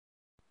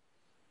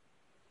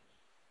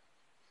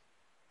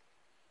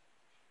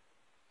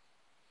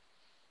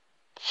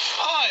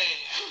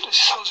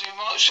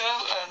Mark Show,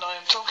 and I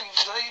am talking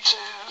today to...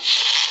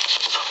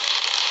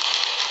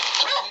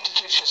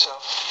 introduce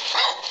yourself.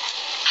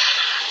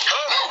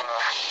 Hello,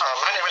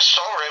 my name is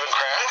Saul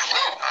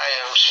Ravencraft. I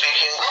am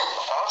speaking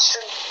from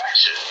Austin,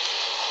 Texas.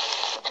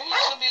 Can you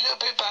tell me a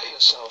little bit about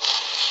yourself?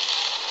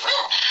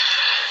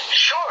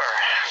 Sure.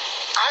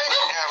 I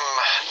am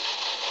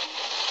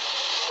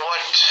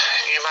what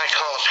you might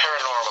call a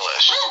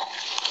paranormalist.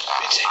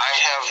 I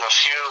have a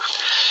few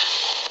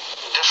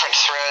different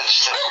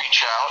threads that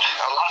reach out.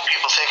 A lot of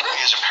people think of me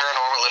as a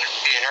paranormal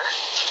entertainer.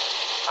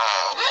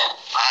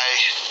 I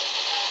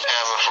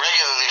am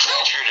regularly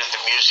featured at the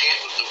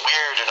Museum of the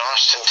Weird in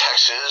Austin,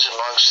 Texas,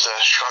 amongst the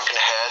shrunken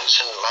heads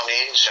and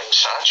mummies and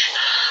such,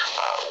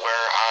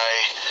 where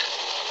I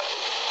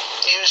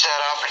use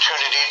that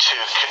opportunity to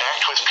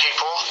connect with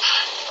people,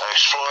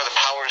 explore the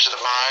powers of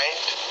the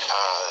mind,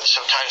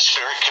 sometimes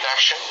spirit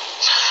connection.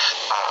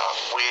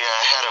 We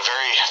had a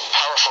very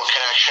powerful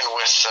connection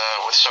with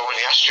someone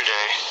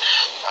yesterday.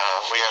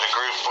 We had a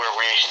group where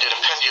we did a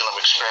pendulum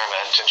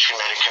experiment, and she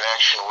made a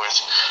connection with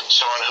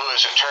someone who,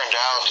 as it turned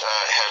out,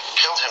 had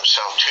killed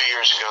himself 2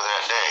 years ago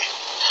that day.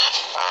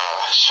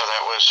 So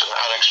that was an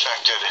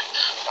unexpected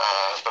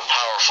but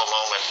powerful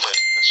moment that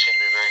seemed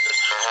to be very good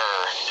for her.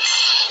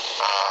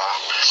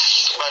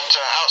 But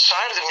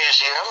outside of the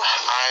museum,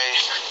 I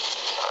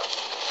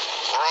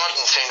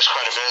broaden things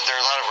quite a bit. There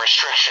are a lot of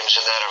restrictions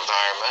in that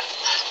environment,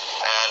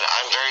 and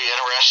I'm very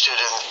interested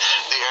in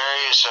the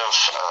areas of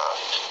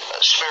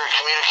spirit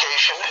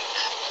communication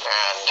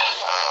and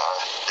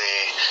the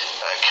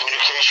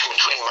communication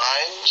between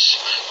minds.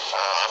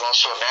 I'm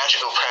also a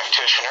magical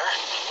practitioner,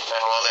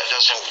 and while that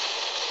doesn't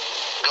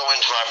go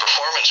into my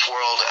performance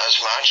world as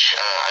much,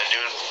 I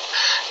do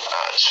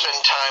spend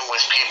time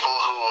with people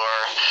who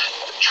are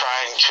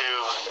trying to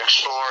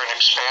explore and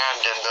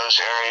expand in those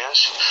areas.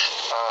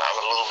 I'm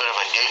a little bit of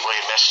a gateway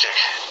mystic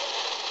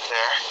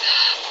there.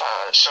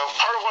 So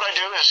part of what I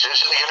do is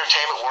in the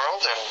entertainment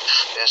world and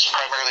is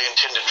primarily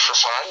intended for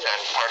fun, and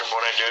part of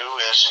what I do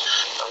is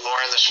more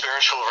in the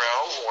spiritual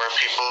realm, where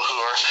people who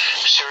are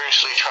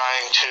seriously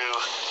trying to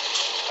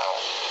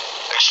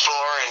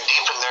explore and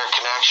deepen their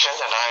connection,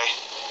 and I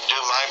do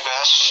my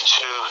best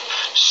to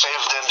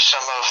save them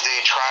some of the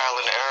trial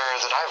and error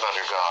that I've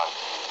undergone.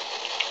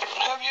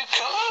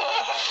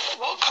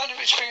 What kind of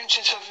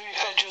experiences have you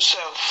had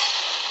yourself?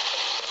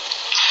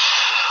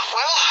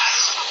 Well,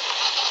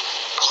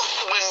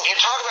 when you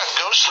talk about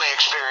ghostly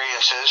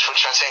experiences,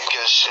 which I think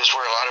is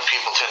where a lot of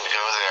people tend to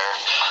go there,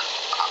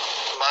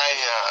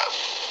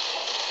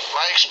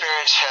 my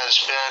experience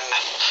has been,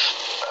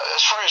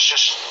 as far as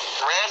just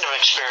random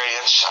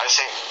experience, I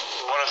think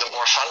one of the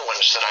more fun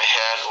ones that I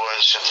had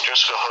was at the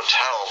Driscoll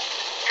Hotel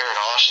here in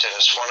Austin.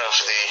 It's one of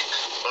the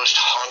most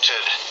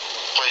haunted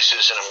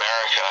places in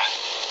America.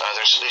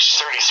 There's at least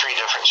 33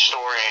 different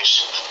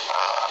stories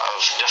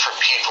of different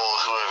people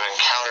who have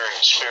encountered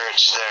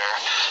spirits there.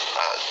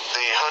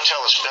 The hotel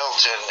was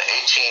built in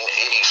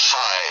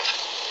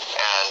 1885.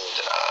 And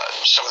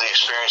some of the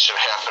experiences have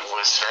happened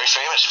with very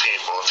famous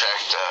people. In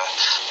fact,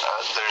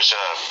 there's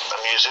a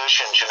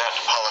musician, Jeanette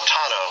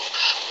Napolitano,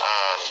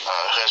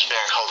 who has a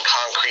band called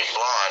Concrete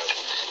Blonde,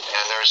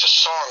 and there's a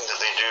song that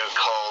they do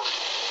called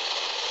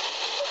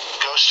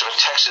Ghost of a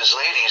Texas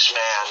Ladies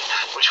Man,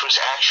 which was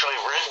actually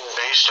written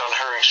based on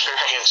her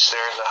experience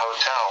there in the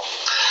hotel.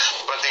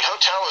 But the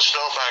hotel was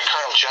built by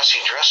Colonel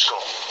Jesse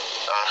Driscoll,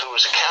 who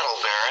was a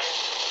cattle baron.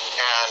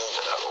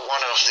 And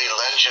one of the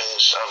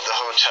legends of the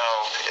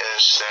hotel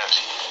is that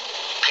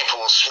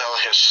people will smell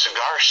his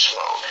cigar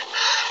smoke.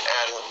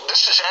 And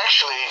this is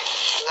actually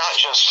not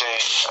just an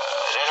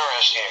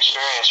interesting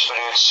experience, but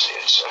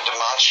it's a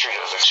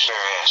demonstrative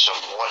experience of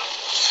what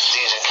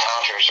these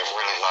encounters are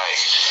really like.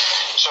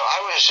 So I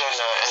was in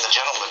the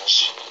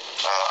gentleman's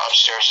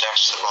upstairs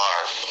next to the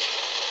bar.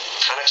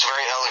 And it's a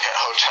very elegant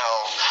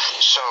hotel,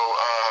 so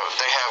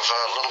they have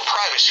little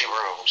privacy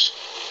rooms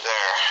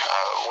there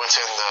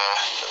within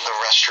the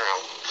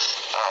restroom.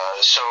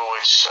 So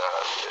it's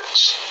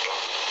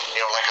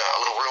like a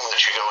little room that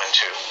you go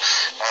into.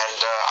 And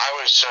I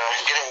was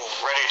getting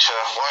ready to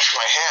wash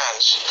my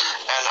hands,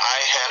 and I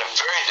had a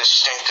very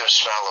distinctive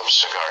smell of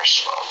cigar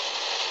smoke.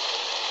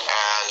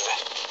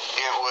 And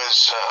it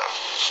was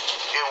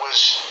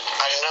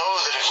I know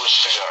that it was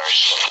cigar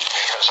smoke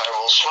because I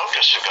will smoke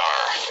a cigar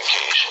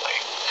occasionally.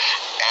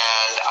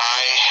 And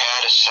I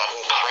had a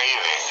sudden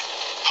craving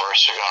for a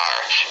cigar.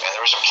 And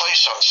there was a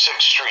place on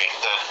 6th Street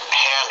that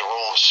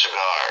hand-rolled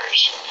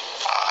cigars.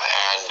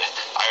 And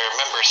I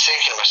remember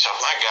thinking to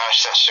myself, my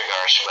gosh, that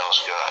cigar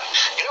smells good.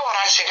 You know what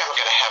I think I'm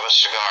going to have a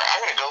cigar?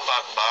 I'm going to go buy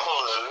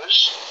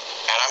Babalu's,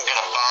 and I'm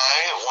going to buy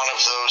one of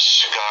those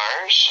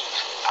cigars,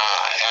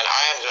 and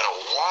I am going to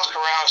walk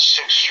around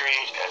 6th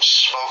Street and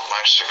smoke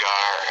my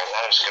cigar, and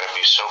that is going to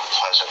be so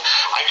pleasant.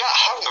 I got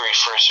hungry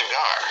for a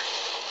cigar,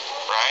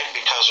 right?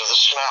 Because of the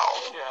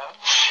smell.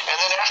 Yeah. And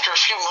then after a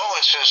few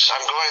moments, as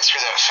I'm going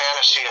through that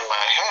fantasy in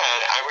my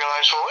head, I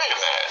realize, well, wait a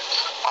minute.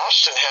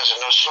 Austin has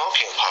a no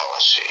smoking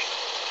policy.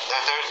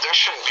 There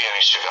shouldn't be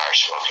any cigar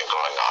smoking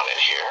going on in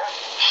here.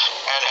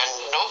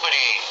 And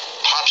nobody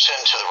pops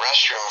into the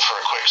restroom for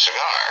a quick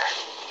cigar.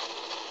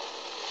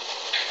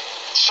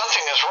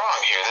 Something is wrong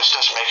here. This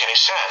doesn't make any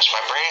sense.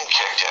 My brain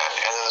kicked in,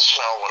 and then the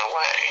smell went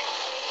away.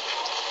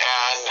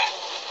 And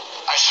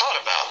I thought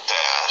about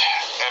that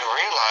and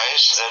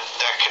realized that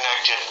that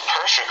connected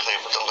perfectly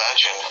with the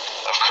legend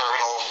of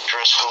Colonel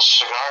Driscoll's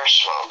cigar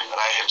smoke, and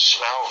I had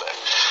smelled it.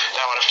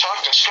 Now, when I've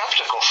talked to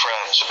skeptical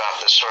friends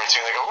about this sort of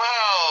thing, they go,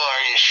 well,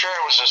 are you sure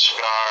it was a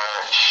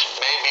cigar?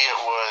 Maybe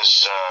it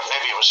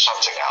was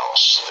something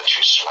else that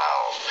you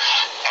smelled.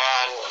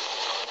 And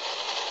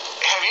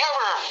have you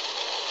ever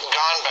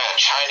gone by a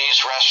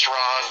Chinese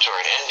restaurant or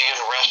an Indian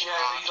restaurant?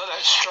 Yeah, you got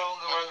that strong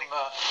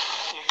aroma.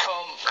 You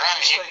can't Right,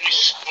 mistake it.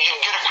 you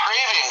get a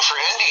craving for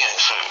Indian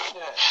food.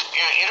 Yeah.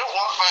 You don't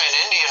walk by an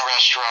Indian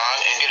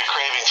restaurant and get a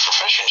craving for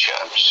fish and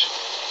chips.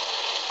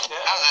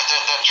 Yeah. Now,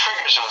 that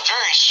triggers a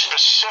very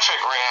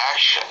specific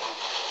reaction.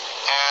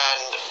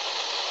 And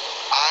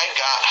I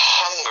got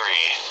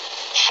hungry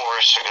for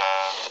a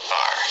cigar.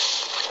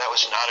 That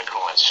was not a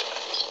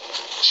coincidence.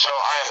 So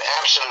I am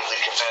absolutely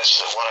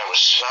convinced that what I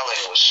was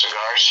smelling was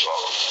cigar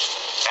smoke.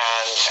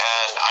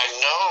 And I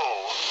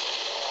know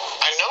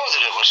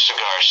that it was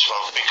cigar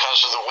smoke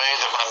because of the way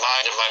that my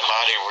mind and my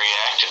body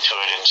reacted to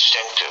it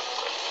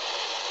instinctively.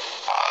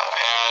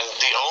 And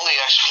the only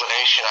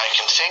explanation I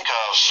can think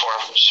of for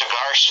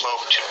cigar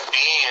smoke to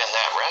be in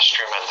that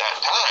restroom at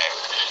that time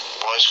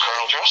was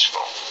Colonel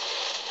Driscoll.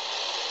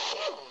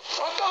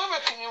 I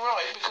reckon you're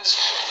right, because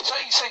it's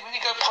like you say, when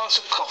you go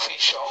past a coffee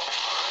shop,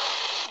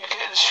 you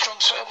get a strong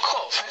smell of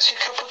coffee. That's your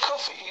cup of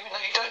coffee, even though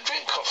you don't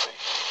drink coffee.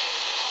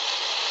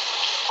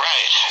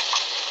 Right.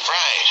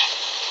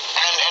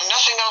 And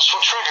nothing else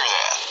will trigger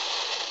that.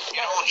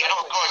 You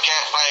don't go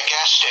by a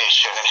gas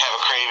station and have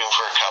a craving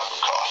for a cup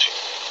of coffee.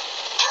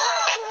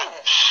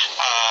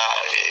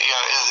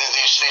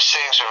 These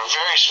things are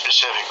very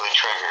specifically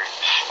triggered,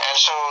 and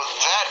so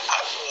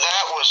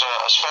that was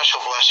a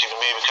special blessing to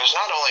me, because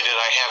not only did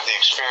I have the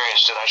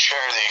experience, did I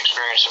share the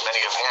experience that many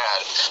have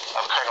had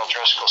of Colonel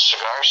Driscoll's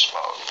cigar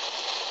smoke,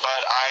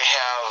 but I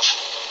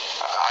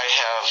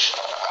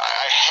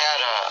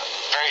had a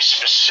very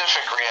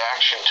specific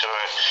reaction to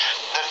it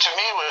that to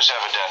me was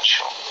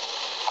evidential.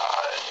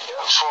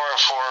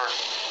 For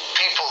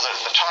people that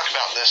talk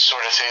about this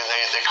sort of thing,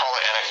 they call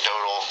it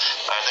anecdotal.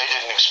 They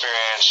didn't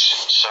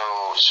experience,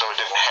 so it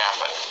didn't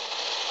happen.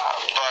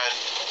 But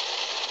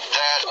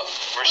that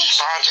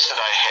response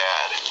that I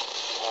had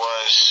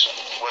was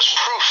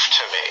proof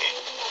to me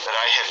that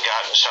I had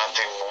gotten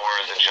something more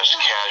than just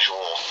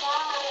casual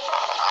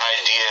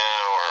idea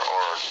or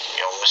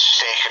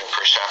mistaken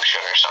perception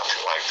or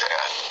something like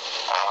that.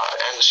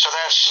 And so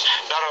that's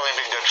not only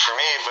been good for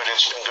me, but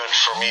it's been good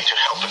for me to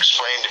help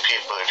explain to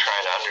people who are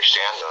trying to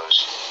understand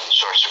those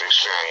sorts of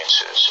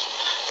experiences.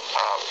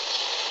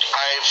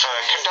 I've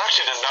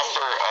conducted a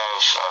number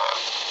of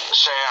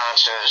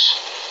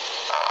seances.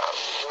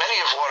 Many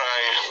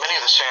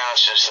of the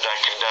seances that I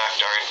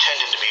conduct are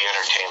intended to be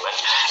entertainment.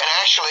 And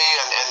actually,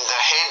 in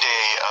the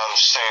heyday of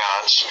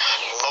seance,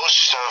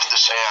 most of the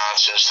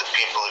seances that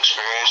people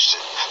experienced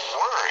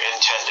were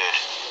intended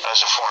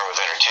as a form of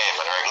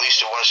entertainment, or at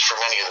least it was for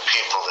many of the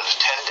people that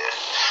attended.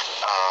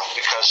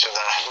 Because in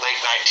the late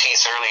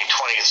 19th, early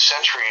 20th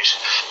centuries,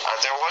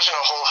 there wasn't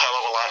a whole hell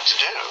of a lot to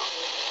do.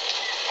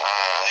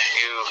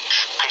 You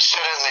could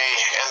sit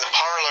in the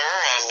parlor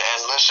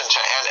and listen to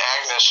Aunt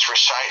Agnes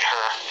recite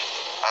her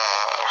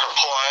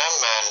poem,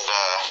 and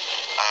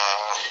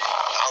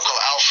Uncle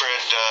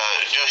Alfred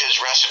do his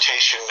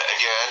recitation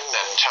again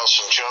and tell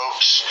some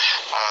jokes.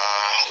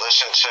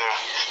 Listen to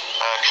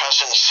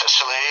Cousin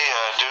Cicely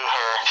do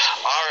her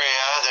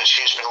aria that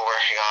she's been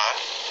working on.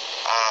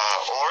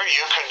 Or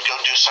you could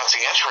go do something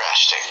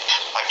interesting,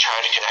 like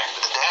try to connect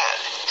with the dead.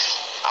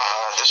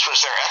 This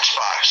was their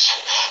Xbox.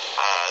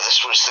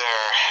 This was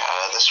their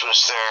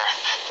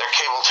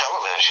cable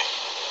television.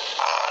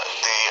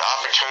 The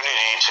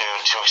opportunity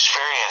to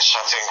experience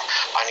something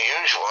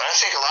unusual. And I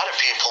think a lot of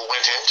people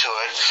went into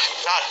it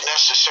not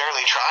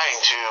necessarily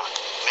trying to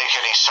make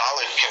any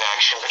solid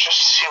connection, but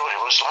just to see what it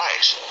was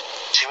like,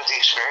 see what the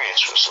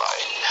experience was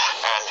like.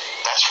 And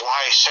that's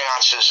why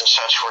seances and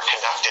such were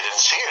conducted in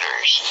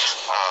theaters,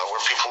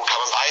 where people would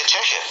come and buy a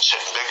ticket,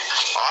 sit in a big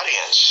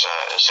audience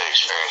as they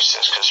experienced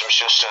this, because it was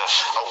just a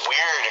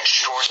weird,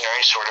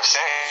 extraordinary sort of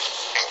thing.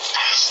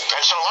 And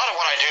so a lot of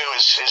what I do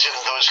is in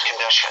those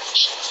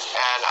conditions.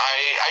 And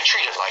I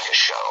treat it like a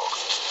show.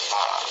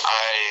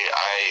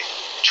 I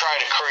try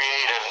to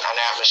create an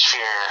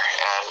atmosphere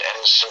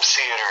and some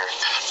theater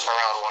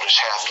around what is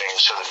happening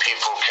so that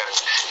people can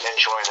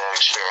enjoy that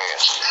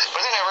experience.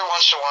 But then every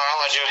once in a while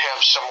I do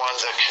have someone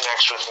that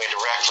connects with me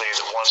directly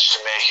that wants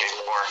to make a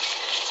more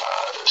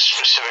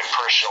specific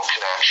personal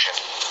connection.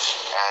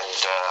 And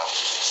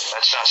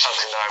that's not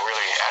something that I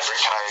really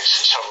advertise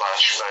so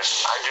much, but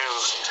I do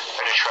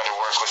try to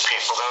work with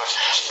people.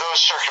 Those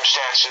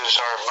circumstances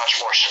are much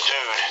more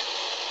subdued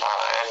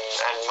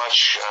and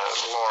much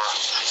more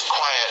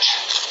quiet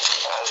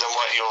than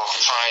what you'll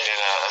find in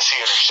a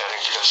theater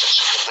setting, because it's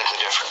a completely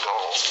different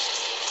goal.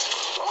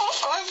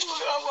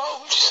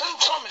 Some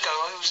time ago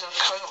I was in a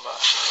coma,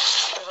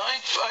 and I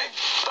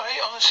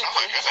honestly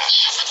believe,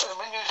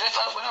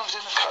 when I was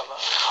in a coma,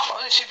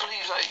 I honestly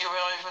believe that you're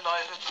either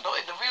not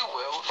in the real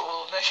world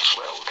or the next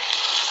world,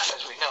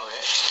 as we know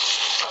it.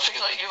 I think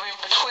that you're in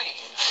between.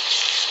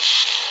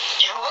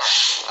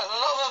 And a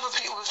lot of other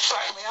people have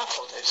backed me up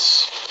on this.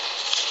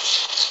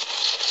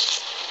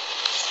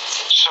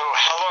 So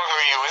how long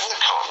were you in the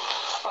coma?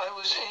 I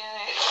was in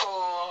it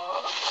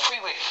for 3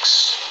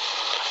 weeks.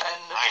 And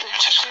the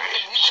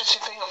interesting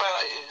thing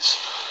about it is,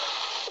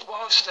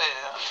 whilst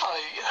there,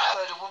 I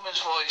heard a woman's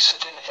voice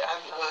I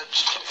haven't heard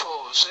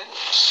before or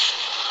since.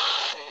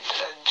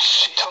 And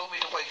she told me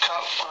to wake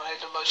up. I had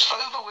the most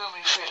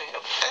overwhelming feeling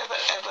I've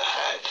ever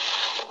had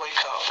to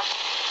wake up.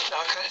 Now,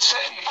 I can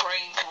accept your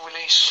brain can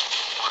release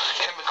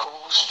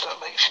chemicals that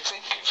makes you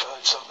think you've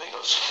heard something.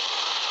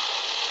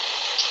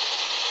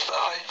 But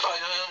I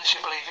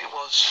honestly believe it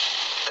was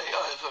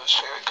either a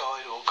spirit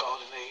guide or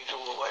guardian angel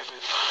or whatever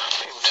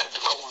people tend to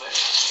call it.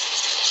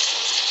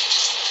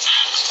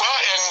 Well,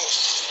 and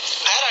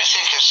that I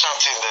think is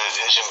something that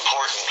is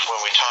important when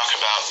we talk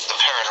about the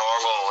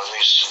paranormal and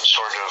these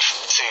sort of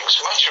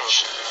things. Much of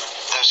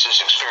this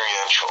is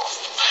experiential.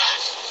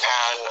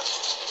 And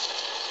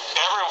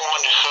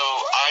everyone who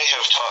I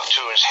have talked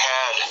to has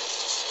had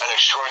an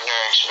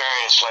extraordinary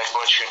experience like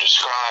what you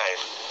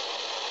describe.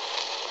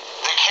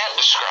 They can't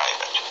describe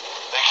it.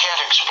 They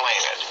can't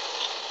explain it.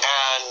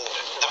 And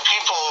the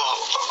people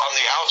on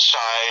the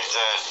outside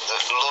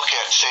that look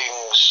at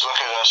things, look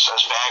at us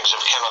as bags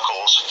of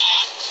chemicals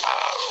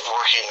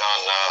working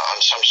on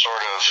some sort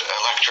of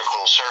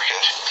electrical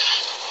circuit,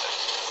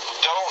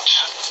 don't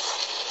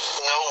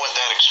know what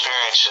that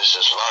experience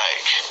is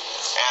like.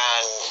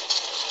 And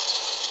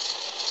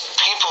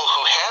people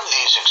who have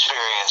these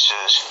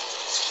experiences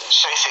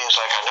say things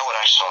like, I know what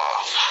I saw,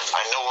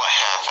 I know what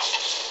happened.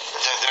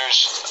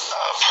 There's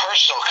a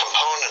personal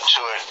component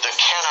to it that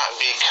cannot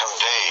be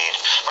conveyed,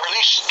 or at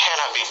least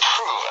cannot be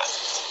proven.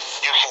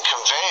 You can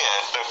convey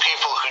it, but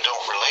people who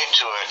don't relate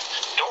to it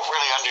don't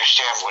really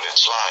understand what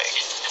it's like.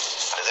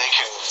 They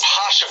can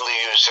possibly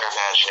use their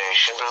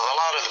imagination, but a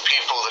lot of the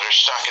people that are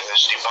stuck in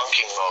this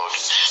debunking mode,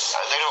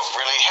 they don't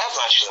really have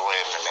much in the way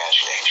of an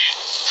imagination.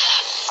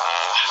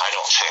 I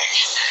don't think.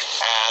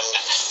 And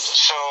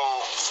so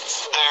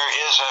there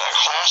is a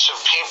class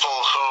of people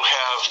who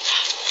have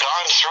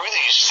gone through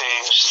these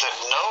things that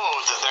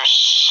know that there's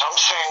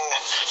something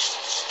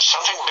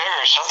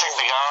bigger, something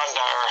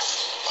beyond our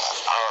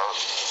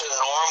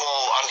normal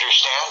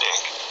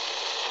understanding,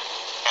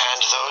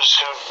 and those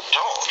who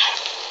don't.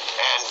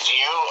 And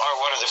you are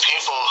one of the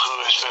people who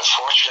has been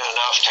fortunate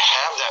enough to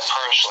have that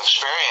personal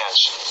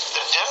experience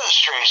that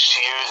demonstrates to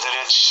you that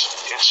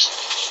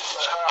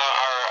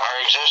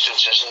our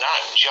existence is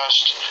not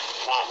just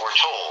what we're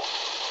told.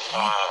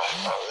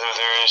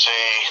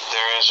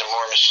 There is a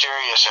more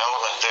mysterious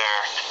element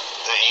there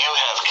that you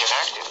have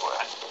connected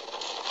with.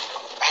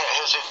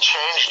 Has it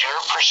changed your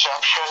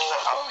perception?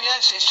 Oh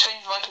yes, it's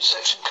changed my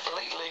perception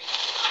completely.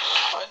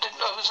 I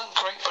wasn't a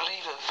great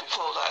believer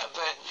before that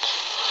event.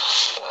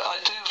 I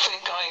do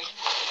think I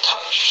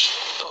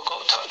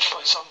got touched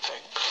by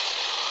something.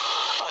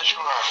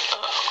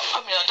 I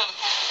mean, I don't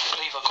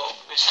believe I got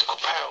mystical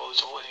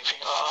powers or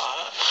anything like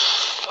that,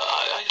 but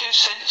I do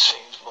sense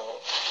things more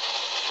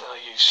than I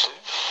used to.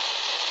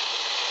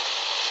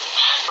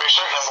 Well, you're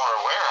certainly more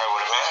aware, I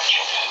would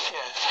imagine.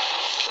 Yeah.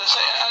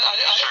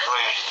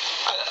 Certainly.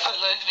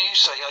 Like you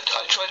say,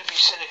 I try to be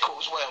cynical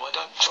as well. I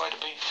don't try to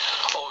be,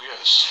 oh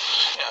yes,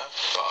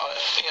 but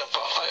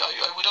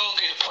I would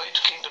argue the point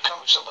to Kingdom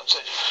Come if someone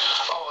said,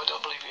 oh, I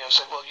don't believe you. I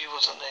say, well, you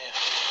wasn't there.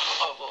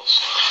 I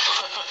was.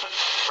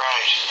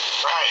 Right.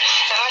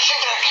 And I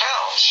think that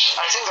counts.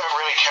 I think that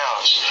really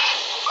counts.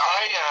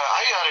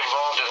 I got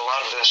involved in a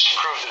lot of this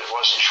to prove that it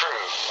wasn't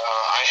true.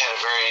 I had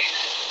a very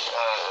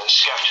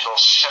skeptical,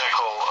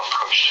 cynical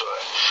approach to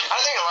it.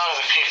 I think a lot of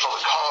the people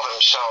that call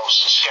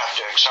themselves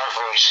skeptics aren't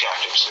really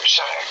skeptics, they're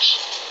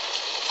cynics.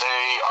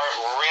 They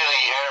aren't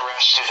really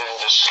interested in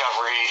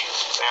discovery.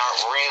 They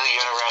aren't really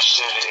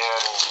interested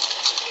in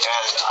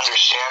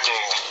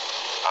understanding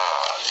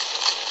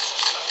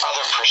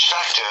other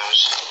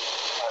perspectives.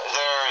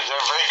 They're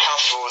very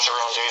comfortable with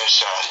their own data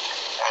set,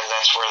 and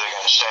that's where they're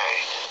going to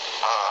stay.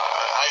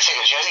 I think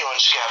a genuine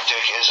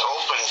skeptic is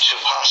open to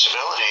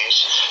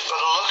possibilities, but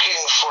looking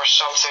for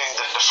something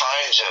that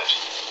defines it,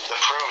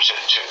 that proves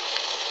it too.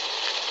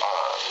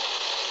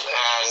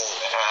 And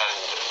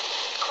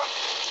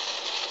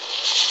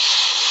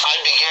I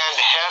began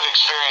to have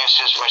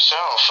experiences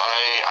myself.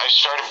 I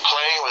started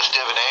playing with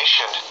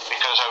divination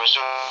because I was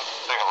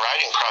doing a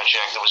writing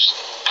project that was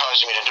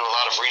causing me to do a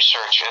lot of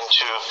research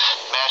into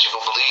magical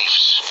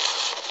beliefs,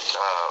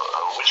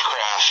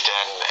 witchcraft,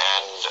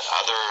 and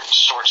other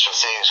sorts of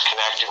things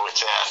connected with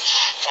that.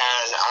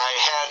 And I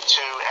had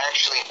to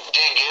actually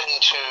dig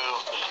into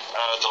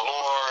the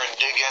lore and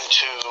dig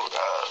into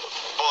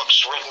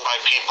books written by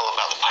people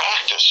about the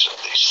practice of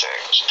these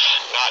things,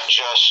 not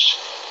just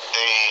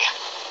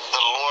the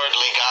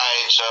lordly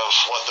guides of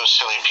what those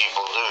silly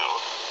people do.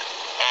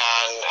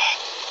 And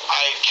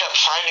I kept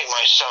finding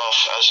myself,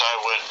 as I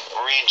would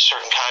read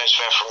certain kinds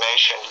of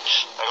information,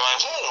 I going,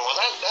 well,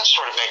 that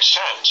sort of makes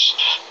sense.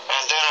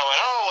 And then I went,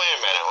 oh, wait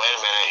a minute,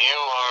 you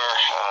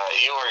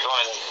are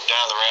going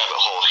down the rabbit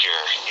hole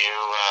here.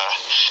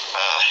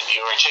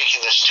 You are taking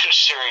this too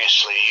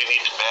seriously. You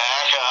need to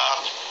back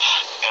up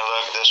and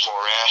look at this more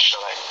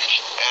rationally.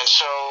 And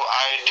so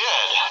I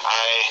did.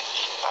 I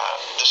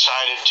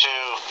decided to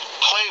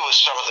play with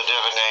some of the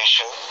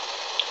divination,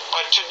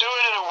 but to do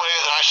it in a way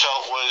that I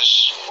felt was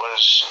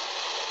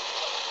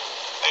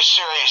a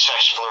serious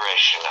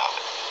exploration of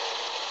it.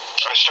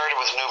 I started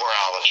with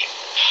numerology,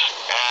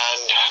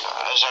 and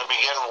as I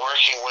began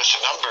working with the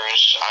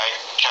numbers, I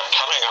kept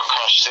coming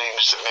across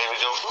things that made me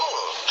go,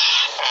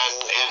 and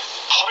it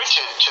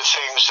pointed to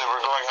things that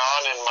were going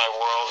on in my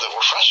world that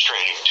were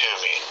frustrating to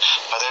me.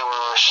 They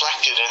were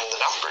reflected in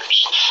the numbers,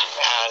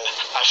 and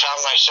I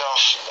found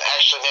myself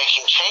actually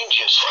making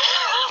changes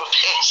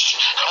based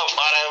on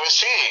what I was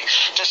seeing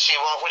to see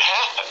what would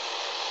happen.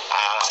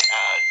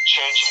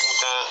 Changing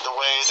the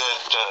way that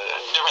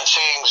different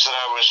things that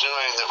I was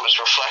doing that was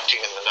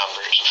reflecting in the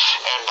numbers.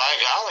 And by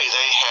golly,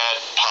 they had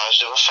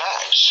positive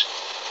effects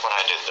when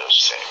I did those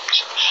things.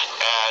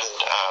 And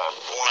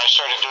when I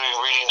started doing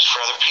readings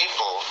for other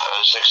people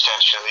as an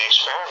extension of the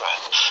experiment,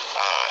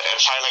 and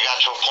finally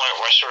got to a point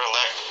where I sort of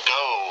let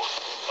go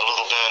a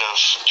little bit of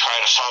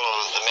trying to follow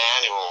the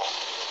manual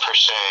per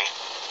se,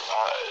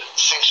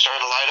 things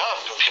started to light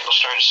up, and people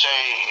started to say,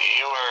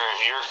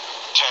 you're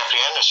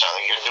tapping into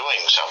something, you're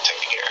doing something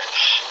here.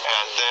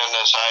 And then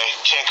as I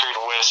tinkered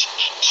with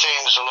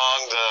things along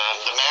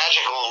the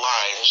magical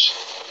lines,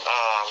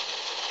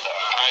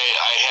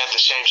 I had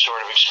the same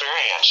sort of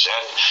experience,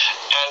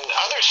 and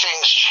other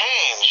things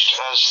changed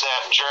as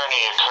that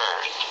journey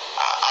occurred.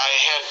 I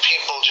had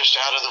people just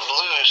out of the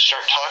blue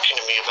start talking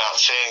to me about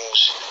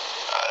things.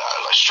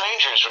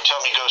 Strangers would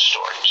tell me ghost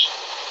stories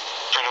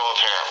for no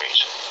apparent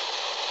reason.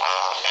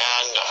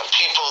 And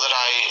people that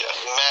I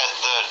met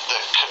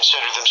that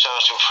considered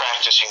themselves to be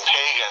practicing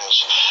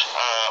pagans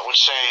would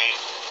say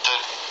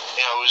that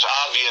it was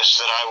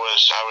obvious that I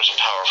was a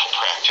powerful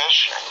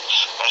practitioner.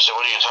 I said,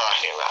 "What are you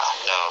talking about?"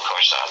 "No, of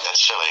course not.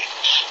 That's silly."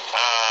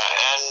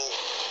 And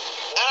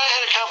then I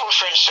had a couple of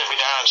friends sit me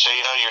down and say,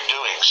 "You're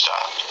doing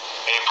stuff,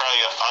 and you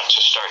probably ought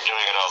to start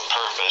doing it on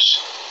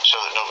purpose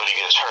so that nobody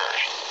gets hurt."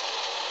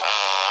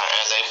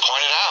 And they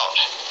pointed out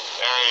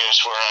areas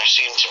where I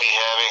seemed to be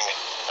having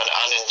an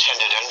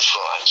unintended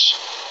influence,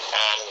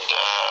 and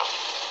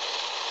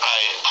I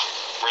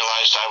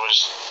realized I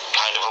was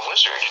kind of a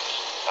wizard,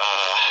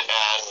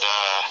 and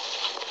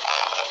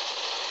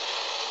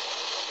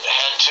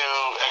had to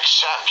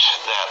accept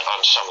that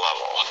on some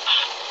level,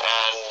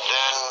 and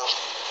then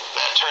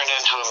that turned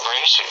into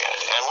embracing it.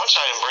 And once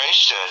I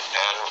embraced it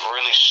and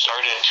really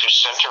started to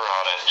center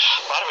on it,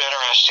 a lot of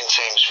interesting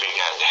things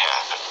began to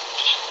happen.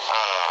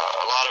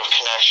 A lot of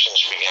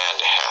connections began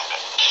to happen.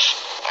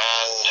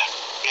 And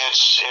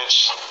it's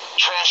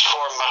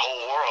transformed my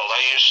whole world.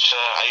 I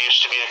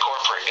used to be a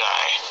corporate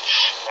guy,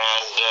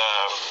 and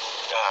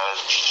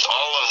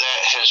all of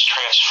that has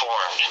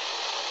transformed.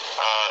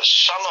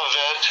 Some of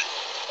it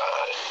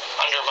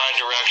under my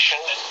direction.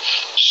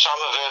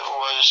 Some of it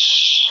was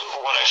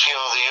what I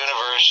feel the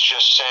universe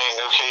just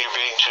saying, "Okay, you're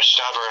being too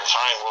stubborn.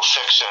 Fine, we'll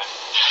fix it."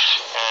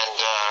 And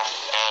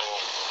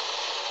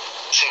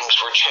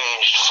things were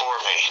changed for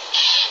me.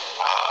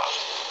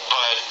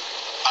 But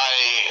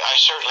I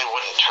certainly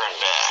wouldn't turn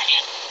back.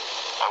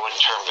 I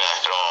wouldn't turn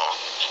back at all.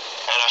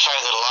 And I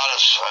find that a lot of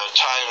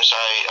times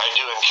I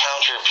do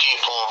encounter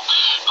people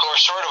who are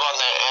sort of on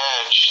the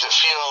edge, that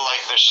feel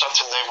like there's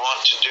something they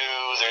want to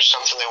do, there's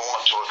something they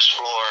want to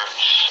explore,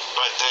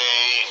 but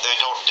they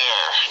don't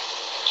dare.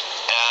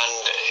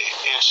 And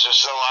it's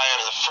as though I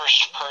am the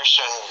first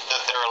person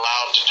that they're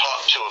allowed to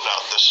talk to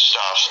about this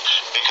stuff,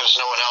 because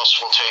no one else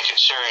will take it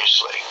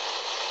seriously.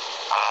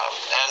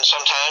 And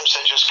sometimes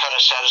they just kind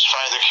of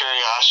satisfy their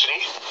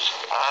curiosity,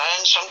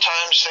 and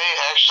sometimes they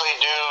actually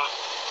do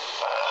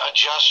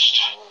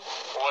adjust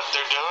what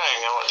they're doing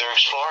and what they're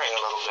exploring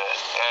a little bit.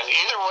 And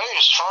either way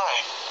is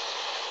fine.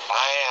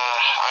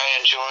 I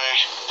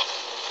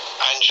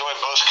enjoy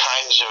both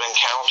kinds of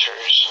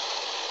encounters.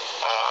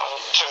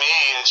 To me,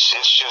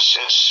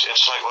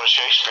 it's like what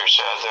Shakespeare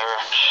said. There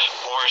are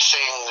more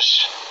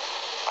things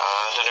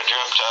that are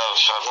dreamt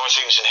of, more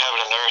things in heaven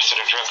and earth that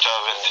are dreamt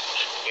of in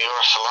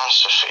your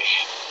philosophy.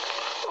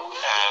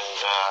 And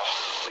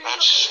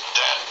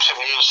that to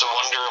me is the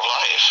wonder of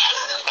life.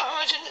 I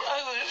imagine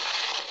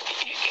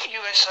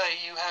you dare say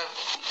you have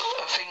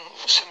a thing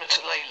similar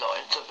to ley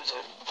lines, I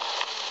presume?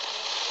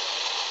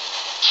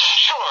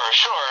 Sure.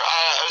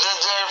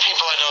 There are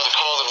people I know that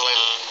call them ley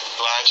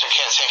lines. I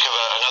can't think of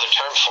another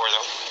term for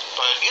them.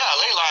 But yeah,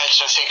 ley lines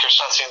I think are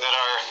something that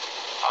are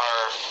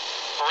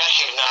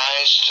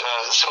recognized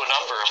through a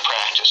number of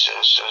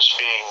practices as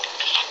being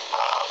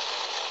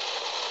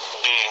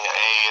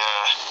a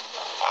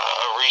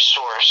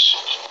resource,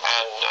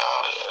 and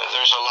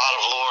there's a lot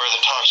of lore that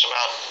talks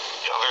about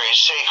very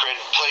sacred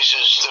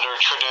places that are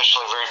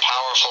traditionally very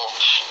powerful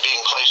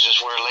being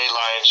places where ley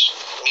lines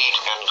meet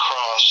and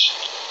cross.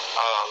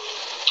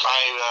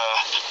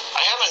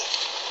 I haven't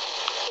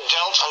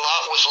dealt a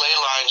lot with ley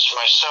lines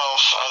myself,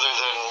 other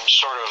than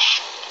sort of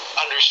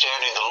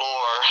understanding the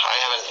lore. I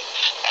haven't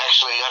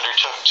actually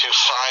undertook to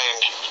find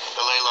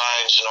the ley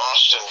lines in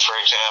Austin, for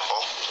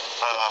example.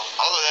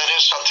 Although that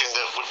is something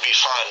that would be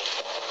fun.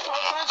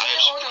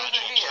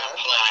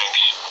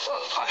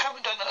 I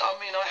haven't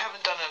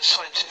done a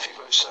scientific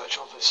research,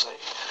 obviously,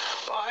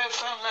 but I have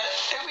found that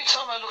every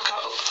time I look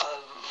up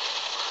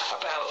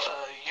about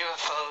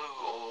UFO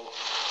or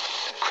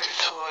a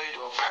cryptoid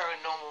or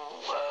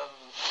paranormal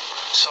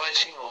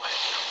sighting or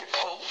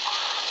report,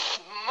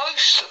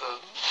 most of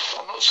them,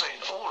 I'm not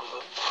saying all of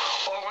them,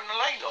 are on a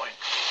ley line.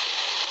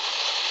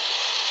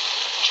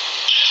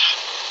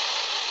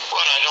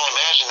 Well, I don't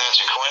imagine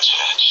that's a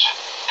coincidence.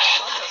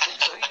 I don't think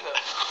so either.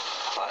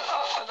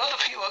 And other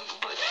people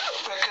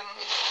reckon,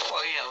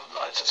 well,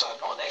 as I say, I'm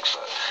not an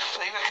expert, but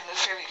they reckon the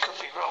theory could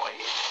be right.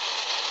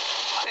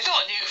 It's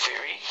not a new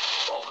theory.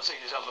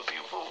 Obviously, there's other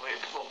people thought of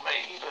it before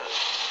me, but...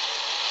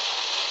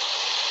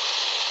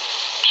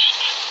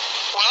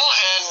 Well,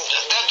 and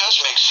that does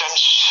make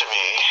sense to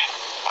me,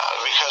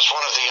 because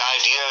one of the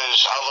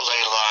ideas of a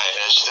ley line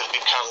is that it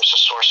becomes a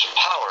source of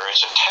power.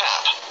 It's a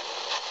tap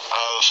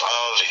of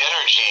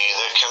energy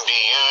that can be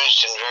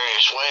used in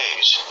various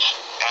ways.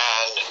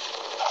 And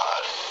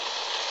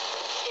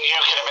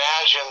you can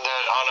imagine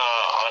that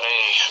on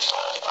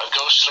a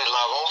ghostly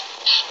level,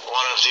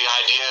 one of the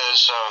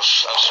ideas of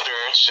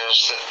spirits is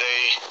that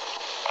they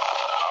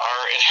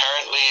are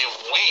inherently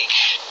weak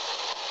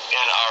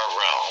in our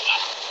realm.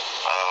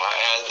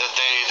 And that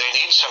they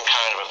need some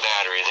kind of a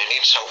battery, they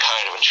need some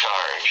kind of a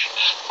charge,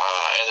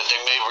 and that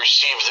they may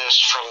receive this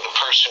from the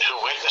person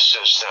who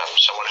witnesses them,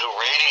 someone who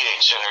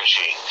radiates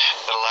energy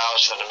that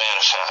allows them to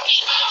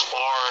manifest.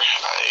 Or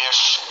if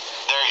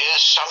there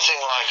is something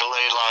like a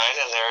ley line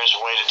and there is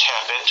a way to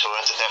tap into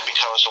it, that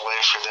becomes a way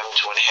for them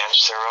to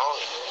enhance their own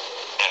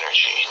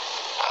energy.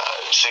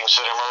 Things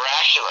that are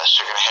miraculous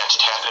are going to have to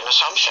tap into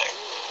something.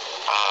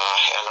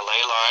 And the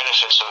ley line, if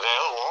it's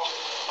available,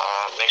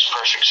 makes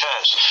perfect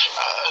sense.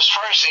 As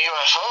far as the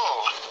UFO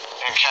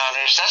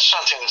encounters, that's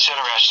something that's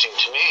interesting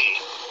to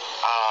me.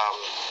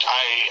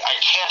 I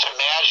can't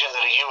imagine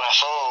that a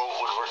UFO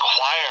would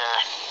require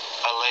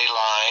a ley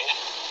line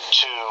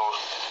to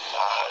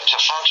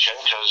function,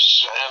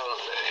 because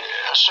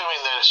assuming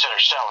that it's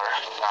interstellar,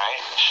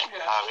 right? Yeah.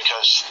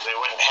 Because they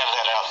wouldn't have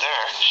that out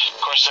there.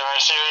 Of course, there are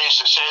theories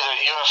that say that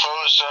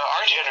UFOs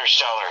aren't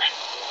interstellar,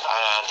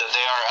 that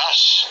they are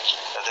us,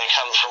 that they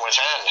come from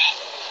within,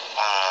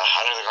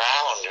 under the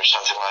ground or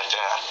something like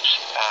that.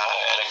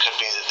 And it could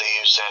be that they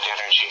use that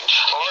energy.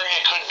 Or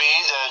it could be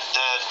that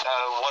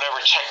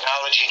whatever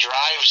technology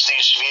drives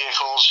these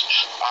vehicles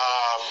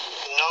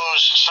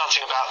knows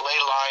something about ley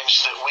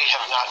lines that we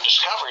have not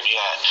discovered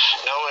yet.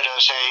 Know it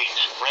as a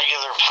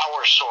regular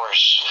power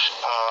source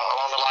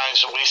along the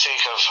lines that we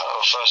think of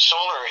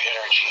solar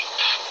energy.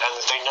 And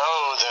that they know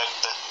that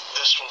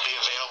this will be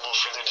available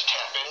for them to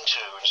tap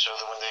into, and so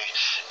that when they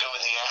go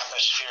in the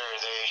atmosphere,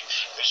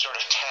 they sort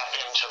of tap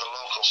into the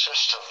local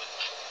system,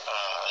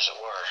 as it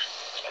were,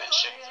 and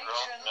sink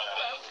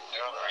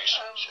their own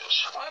resources.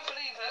 I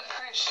believe that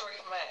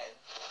prehistoric man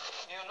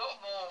knew a lot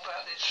more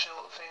about this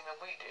sort of thing than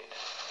we did,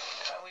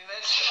 and we've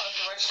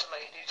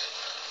underestimated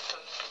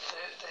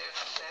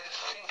their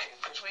thinking,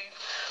 because we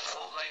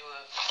thought they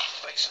were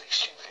basically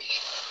stupid.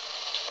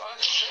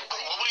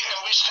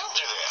 We still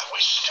do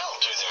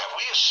that.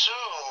 We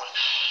assume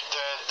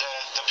that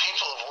the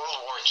people of World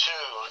War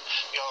II,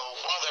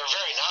 while they're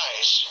very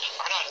nice,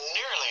 are not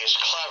nearly as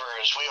clever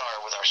as we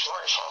are with our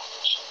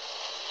smartphones.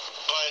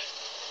 But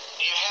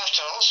you have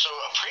to also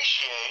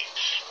appreciate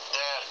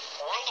that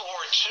World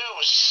War II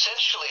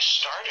essentially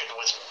started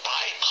with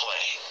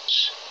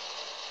biplanes.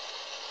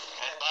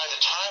 And by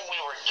the time we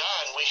were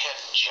done, we had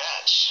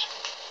jets.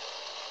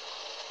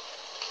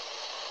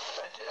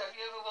 Have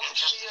you ever watched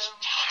just this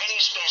tiny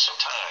space of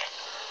time?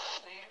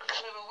 The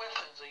clever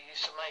weapons they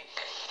used to make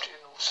during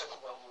the Second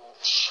World War.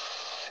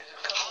 There's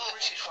a couple of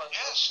British ones.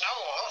 Yes,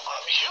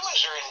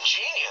 humans are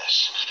ingenious.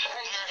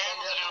 They're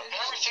able to do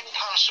everything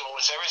possible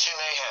with everything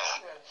they have.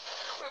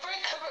 Yeah. We're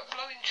very clever at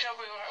blowing each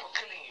other out or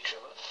killing each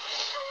other.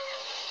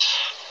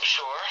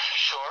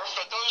 Sure,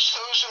 but those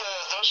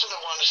are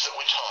the ones that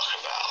we talk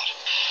about.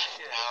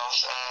 Yeah.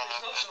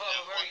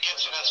 What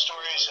gets into the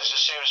stories is the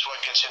same as what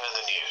gets into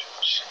the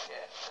news.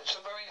 Yeah, there's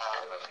some very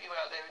clever people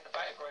out there in the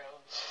background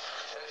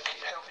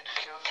helping to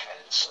cure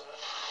cancer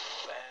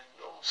and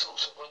all all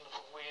sorts of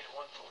wonderful, weird,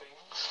 wonderful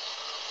things.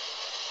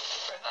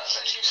 And that's,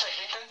 as you say,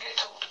 they don't get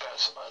talked about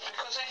so much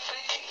because they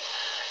keep...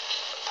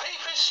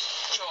 Papers'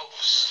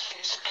 jobs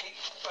is to keep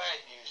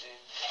bad news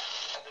in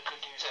and the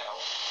good news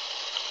out.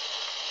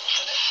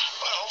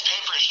 Well,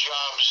 papers'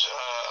 jobs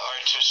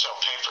are to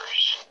sell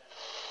papers.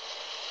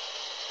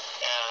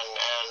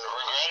 And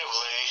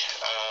regrettably,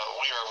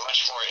 we are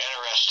much more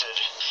interested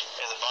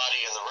in the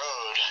body in the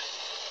road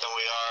than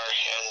we are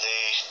in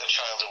the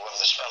child who won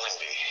the spelling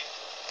bee.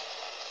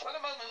 Well, at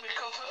the moment we've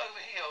got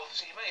over here,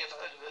 obviously, you may have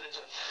heard of it,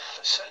 there's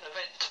a certain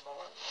event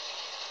tomorrow.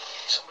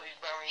 Somebody's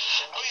marrying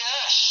somebody. Oh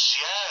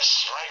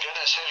yes, my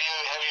goodness. Have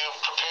you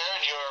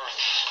prepared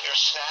your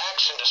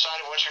snacks and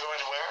decided what you're going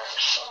to wear?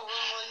 Oh,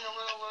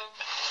 well,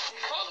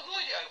 you can't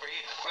avoid it over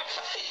here.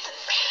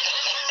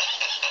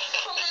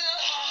 Well,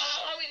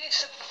 I mean,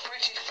 it's a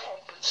British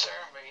pomp and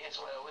ceremony as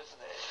well,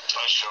 isn't it?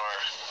 Oh, sure.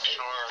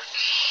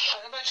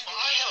 And imagine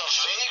I have a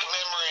vague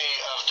memory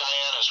of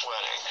Diana's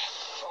wedding.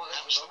 Oh,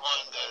 that was the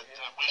one that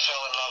we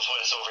fell in love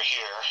with over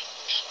here.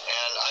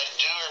 And I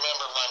do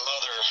remember my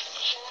mother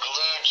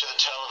glued to the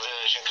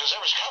television, because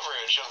there was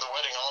coverage of the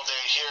wedding all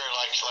day here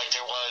like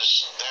there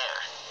was there.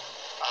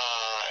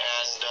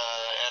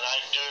 And I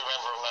do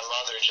remember my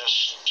mother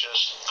just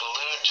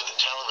glued to the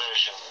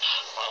television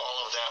while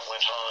all of that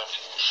went on.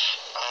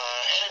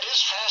 And it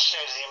is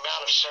fascinating, the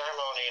amount of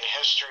ceremony and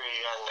history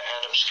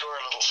and obscure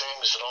little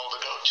things that all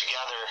go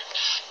together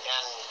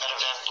in an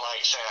event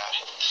like that.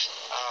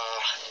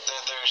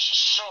 There's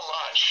so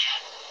much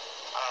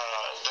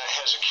that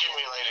has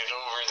accumulated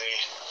over the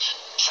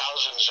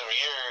thousands of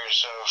years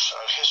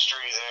of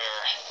history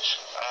there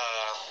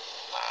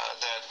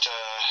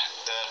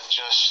that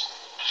just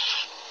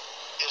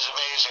is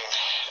amazing,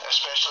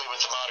 especially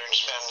with the modern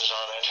spins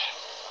on it.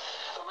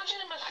 I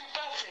imagine it must be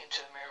baffling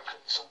to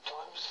Americans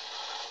sometimes.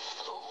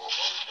 Well,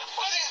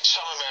 I think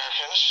some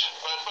Americans,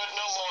 but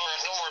no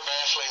more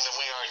baffling than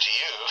we are to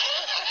you.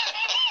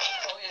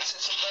 Oh yes,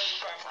 it's a very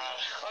baffling.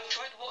 I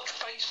tried to watch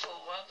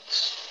baseball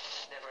once.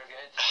 Never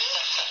again.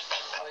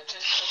 I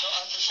just could not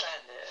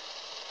understand it.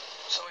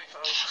 Sorry,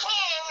 folks. Well,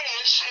 I mean,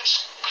 it's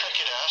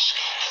cricket-esque.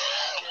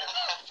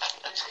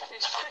 Yeah.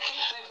 It's cricket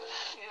with,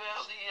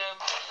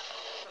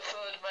 the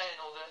third man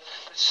or the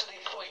silly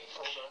point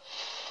or the...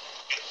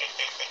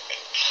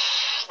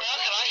 Well,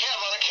 and I have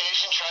on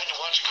occasion tried to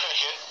watch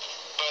cricket,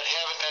 but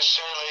haven't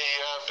necessarily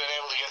been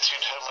able to get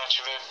through too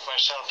much of it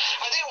myself.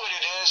 I think what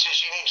it is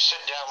you need to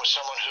sit down with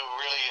someone who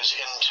really is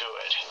into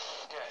it.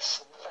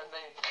 Yes, and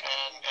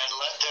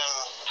let them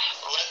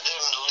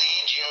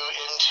lead you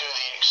into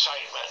the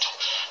excitement.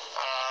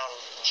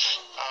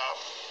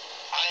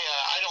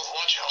 I don't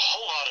watch a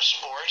whole lot of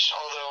sports,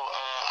 although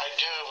I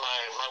do.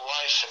 My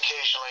wife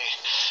occasionally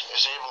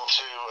is able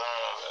to.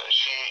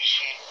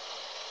 She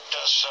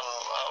does some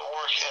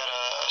work at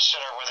a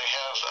center where they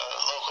have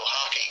local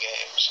hockey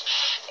games,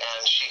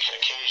 and she can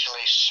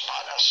occasionally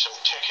spot us some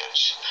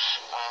tickets.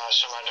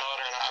 So my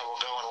daughter and I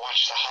will go and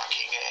watch the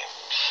hockey game.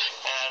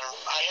 And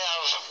I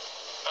have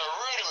a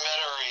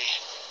rudimentary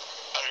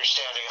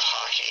understanding of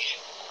hockey.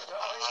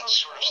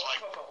 Sort of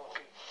like...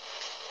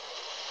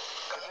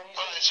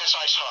 Well, it's just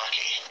ice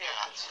hockey.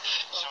 Yeah.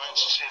 So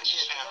it's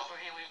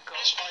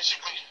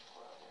basically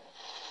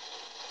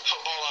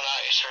football on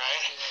ice,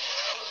 right?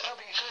 That'd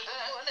be good,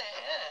 wouldn't it?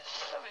 Yeah.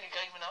 That'd be a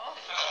game and a half.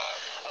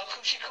 Of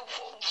course, you call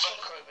football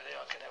soccer over there.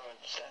 I can never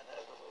understand that.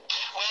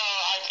 Well,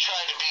 I'm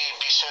trying to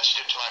be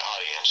sensitive to my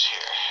audience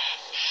here.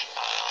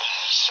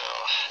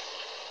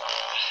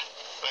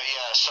 But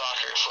yeah,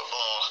 soccer,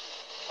 football.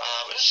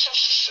 But it's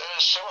just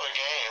a similar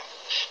game.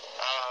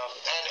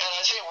 And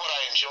I think what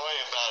I enjoy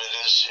about it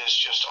is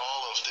just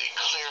all of the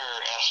clear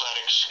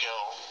athletic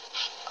skill.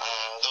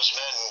 Those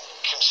men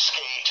can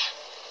skate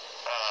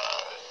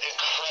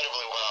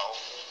incredibly well.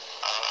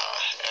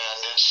 And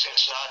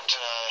it's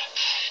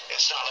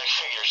not like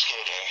figure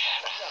skating.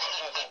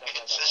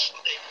 It's this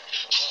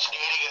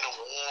skating into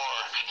war.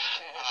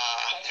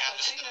 I've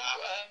seen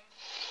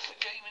a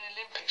game in the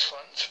Olympics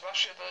once,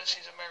 Russia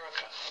versus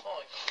America.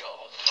 My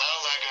God. Oh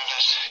my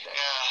goodness.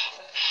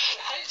 Yeah.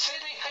 Say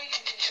they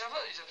hated each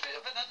other is a bit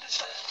of an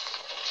understatement.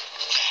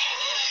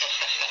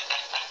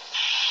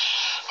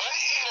 Well,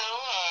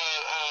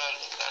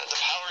 the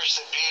powers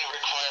that be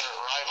require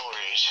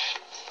rivalries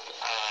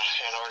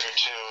in order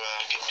to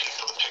get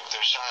people to pick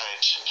their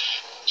sides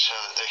so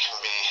that they can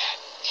be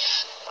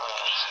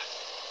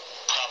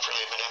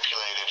properly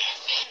manipulated.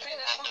 I think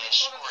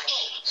that's what we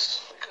call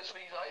sports, because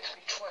we like to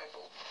be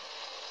tribal.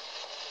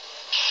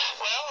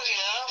 Well,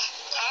 yeah.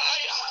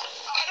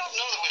 I don't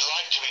know that we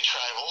like to be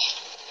tribal.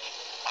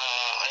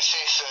 I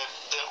think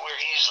that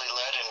we're easily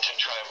led into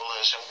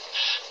tribalism.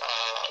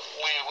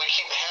 We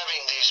keep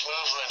having these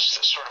movements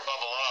that sort of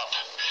bubble up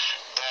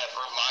that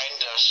remind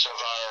us of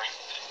our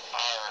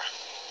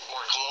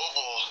more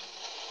global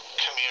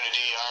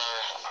community, our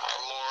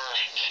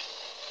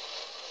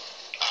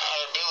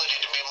ability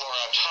to be more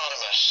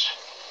autonomous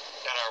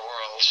in our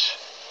worlds.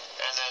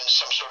 And then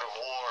some sort of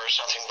war or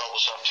something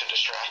bubbles up to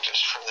distract us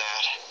from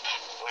that.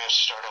 We have to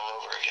start all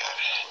over again.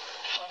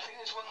 I think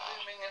there's one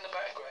looming in the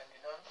background,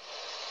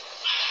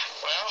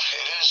 Well,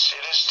 it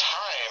is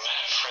time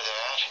for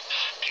that.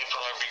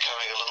 People are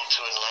becoming a little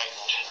too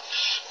enlightened,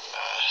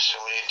 so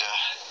we need to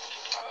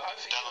I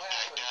think dumb it'll it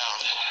back happen. down.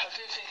 I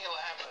do think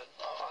it'll happen.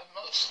 I'm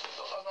not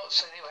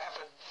saying it'll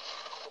happen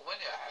or when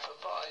it'll happen,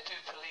 but I do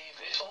believe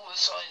it. All the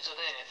signs are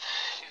there.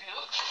 If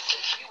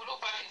people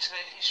look back into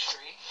their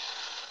history,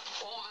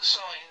 all the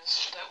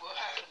signs that will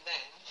happen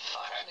then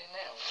are happening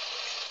now.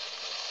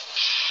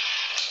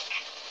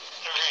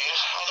 Agreed.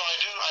 Although I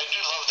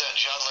do love that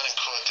John Lennon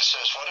quote that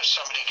says, "What if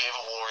somebody gave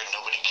a war and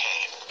nobody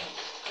came?"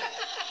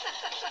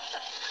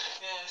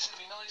 Yeah, it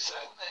would be nice,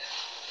 that, wouldn't it?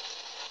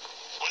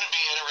 Wouldn't it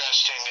be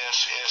interesting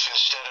if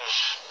instead of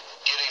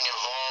getting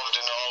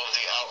involved in all of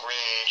the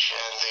outrage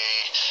and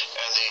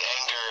the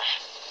anger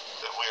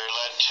that we are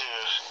led to,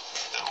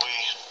 that we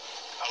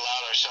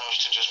allowed ourselves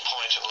to just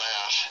point and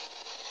laugh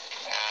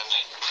and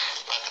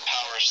let the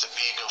powers that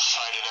be go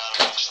fight it out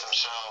amongst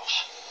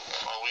themselves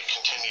while we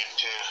continue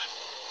to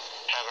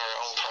have our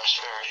own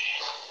prosperity?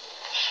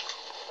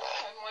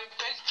 And my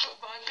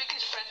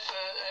biggest pet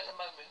at the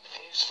moment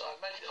is, I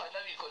know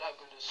you've got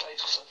over the stage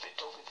because I've been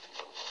talking to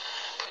people,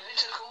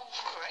 political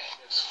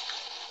correctness.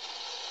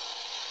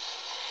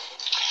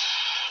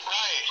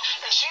 Right.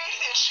 And see,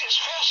 it's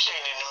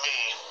fascinating to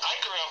me. I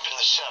grew up in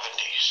the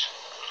 70s.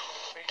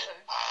 Me too.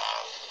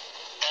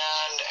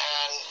 And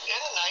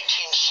in the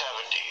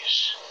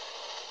 1970s,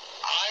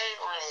 I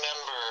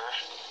remember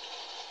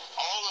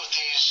all of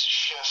these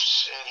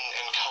shifts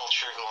in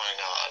culture going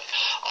on,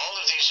 all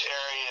of these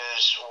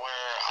areas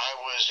where I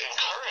was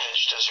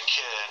encouraged as a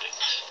kid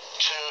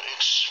to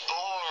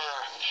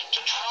explore,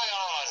 to try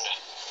on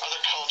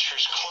other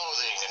cultures'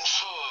 clothing and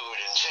food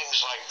and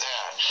things like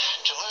that,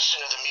 to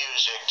listen to the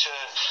music,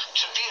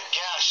 to be a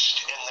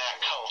guest in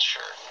that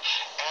culture,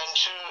 and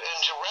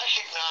to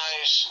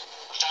recognize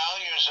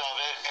values of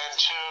it, and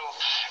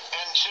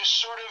to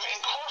sort of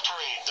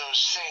incorporate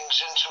those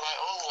things into my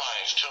own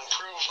life, to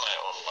improve my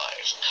own life.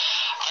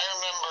 I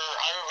remember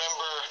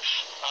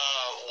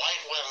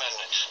white women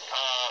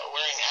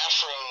wearing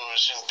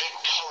afros and big,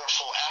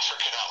 colorful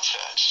African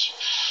outfits,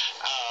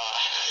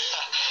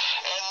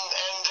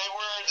 and they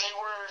were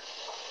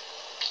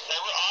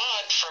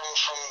odd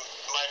from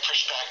my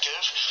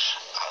perspective,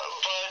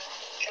 but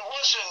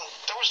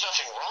there was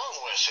nothing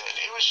wrong with it.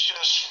 It was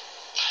just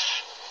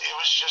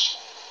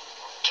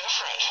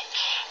different.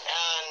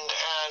 And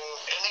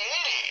in the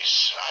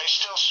 80s, I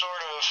still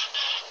sort of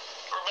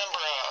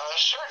remember a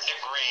certain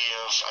degree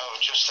of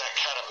just that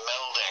kind of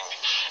melding.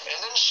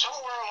 And then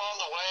somewhere along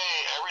the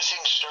way,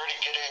 everything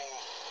started getting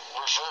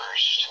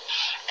reversed.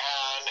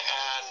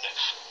 And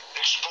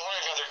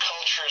exploring other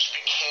cultures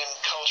became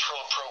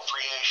cultural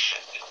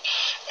appropriation.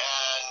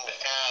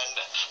 And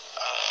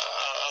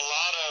a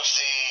lot of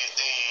the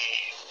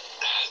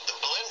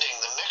blending,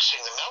 the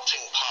mixing, the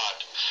melting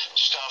pot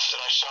stuff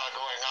that I saw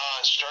going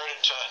on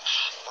started to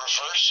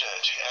reverse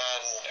it,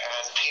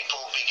 and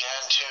people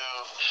began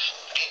to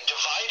be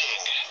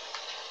dividing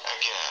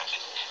again.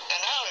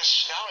 And now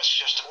it's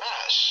just a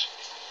mess.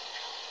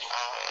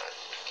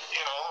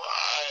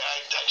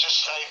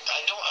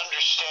 I don't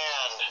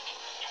understand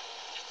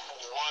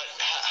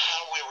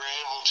how we were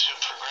able to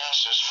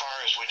progress as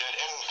far as we did.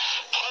 And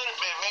part of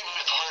it, maybe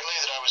partly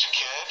that I was a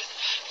kid,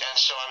 and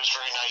so I was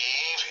very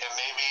naive, and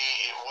maybe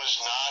it was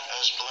not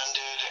as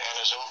blended and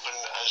as open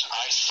as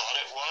I thought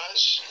it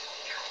was.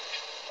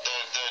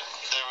 That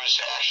there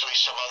was actually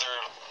some other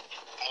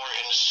more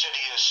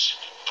insidious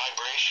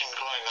vibration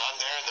going on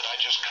there that I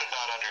just could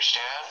not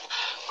understand.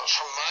 But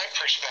from my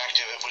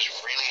perspective, it was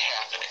really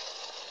happening.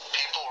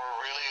 People were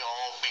really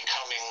all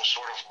becoming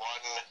sort of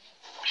one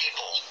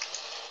people.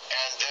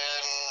 And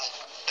then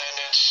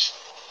it's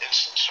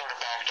sort of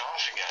backed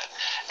off again.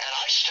 And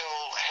I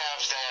still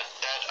have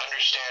that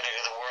understanding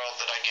of the world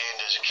that I gained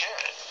as a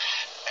kid.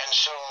 And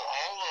so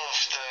all of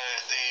the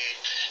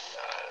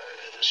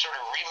sort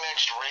of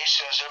remixed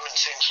racism and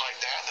things like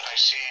that I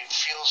see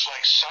feels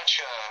like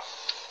such a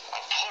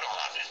put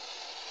on.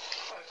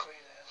 I agree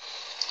there.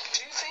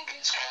 Do you think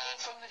it's coming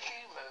from the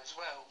humour as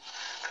well?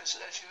 Because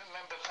as you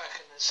remember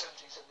back in the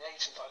 70s and the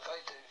 80s, like I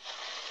do,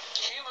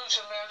 humour's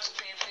allowed to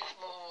be a bit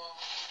more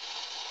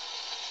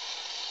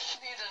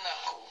near the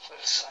knuckle,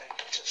 let's say,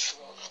 just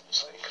for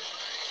argument's sake.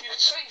 You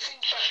could say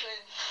things back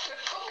then,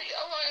 they're probably,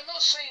 alright, I'm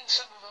not saying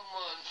some of them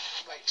weren't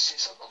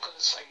racist, I'm not going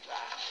to say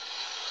that.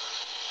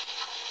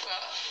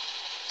 But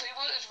they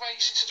weren't as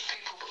racist as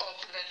people are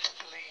led to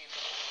believe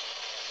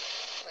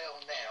they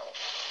are now.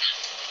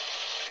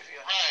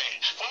 Right.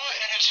 Well,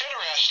 and it's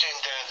interesting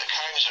the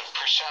kinds of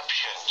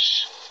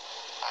perceptions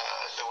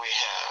that we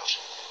have,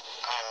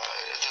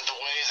 the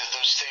way that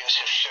those things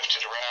have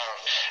shifted around.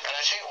 And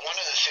I think one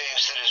of the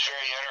things that is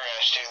very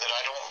interesting that I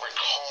don't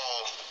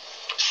recall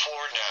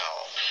before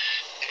now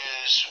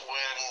is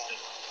when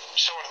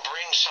someone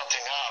brings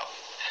something up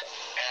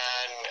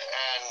and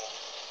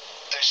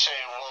they say,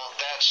 well,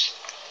 that's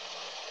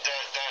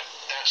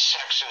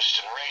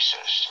sexist and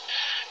racist.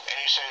 And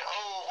you say,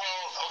 oh,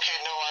 well, okay,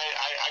 no, I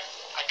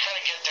kind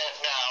of get that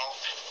now,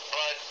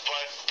 but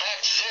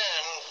back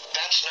then,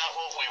 that's not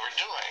what we were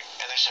doing.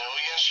 And they say, oh,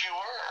 yes, you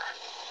were.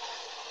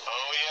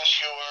 Yes,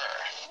 you were.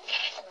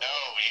 No,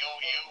 you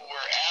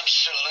were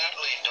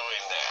absolutely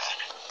doing that.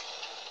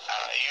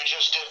 You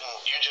just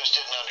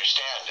didn't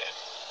understand it.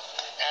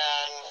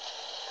 And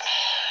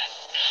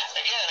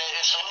again,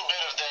 it's a little bit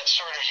of that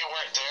sort of you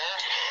weren't there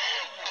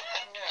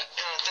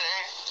kind of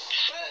thing.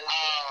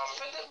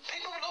 But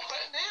people look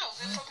back now,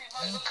 they probably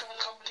might look at a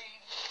comedy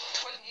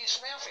 20 years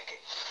from now thinking,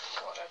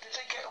 God, how did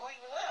they get away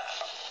with that?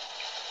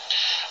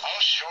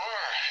 Oh,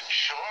 sure.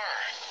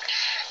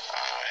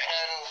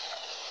 And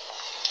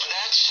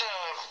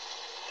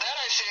that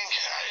I think,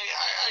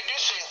 I do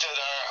think that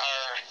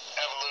our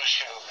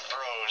evolution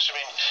grows. I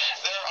mean,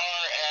 there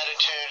are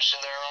attitudes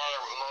and there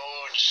are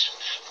modes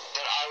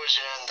that I was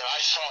in that I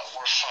thought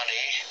were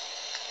funny,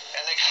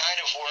 and they kind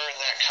of were in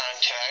that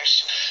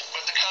context,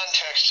 but the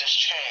context has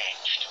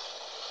changed.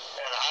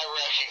 And I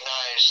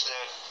recognize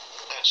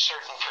that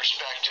certain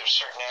perspectives,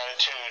 certain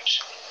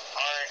attitudes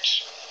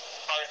aren't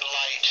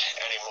light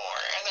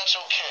anymore, and that's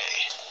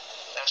okay.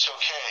 That's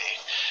okay.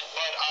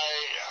 But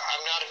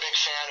I'm not a big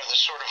fan of the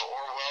sort of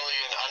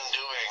Orwellian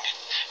undoing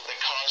that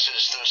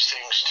causes those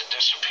things to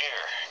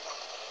disappear.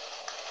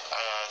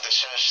 That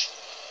says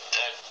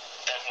that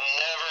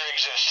never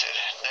existed,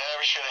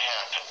 never should have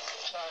happened.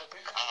 No,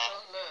 because we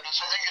don't learn.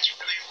 So I think it's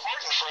really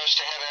important for us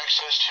to have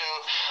access to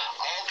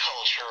all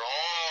culture,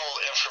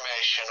 all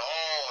information,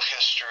 all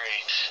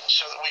history,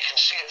 so that we can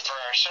see it for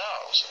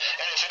ourselves.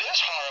 And if it is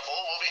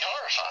horrible, we'll be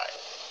horrified.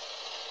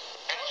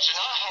 And if it's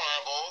not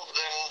horrible,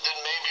 then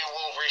maybe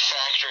we'll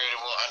refactor it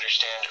and we'll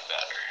understand it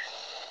better.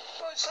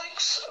 Well, it's like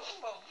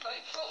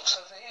books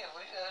over here.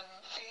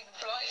 Ian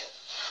Blight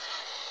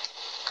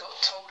got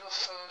told off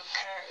for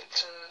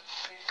character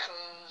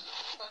because...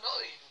 No,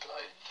 not Ian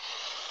Blight.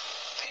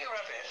 Peter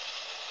Rabbit.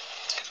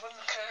 Because one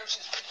of the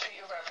characters,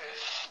 Peter Rabbit,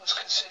 was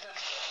considered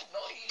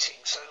not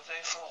eating, so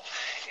therefore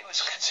it was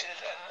considered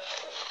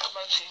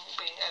promoting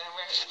being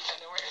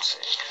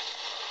anorexic.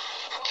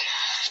 What?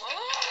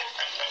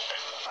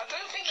 I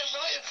don't think the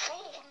writer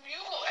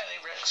knew what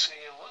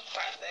anorexia was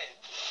back then.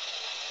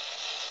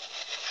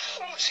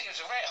 Well, obviously he was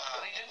around,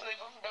 but they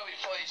wouldn't know it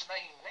by his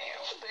name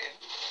now then.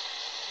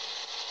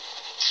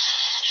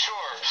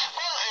 Sure.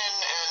 Well, and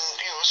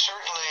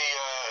certainly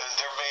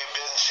there may have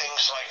been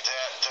things like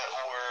that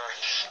were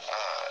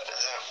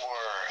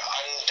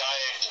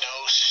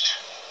undiagnosed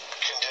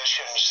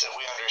conditions that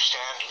we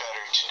understand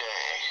better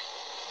today.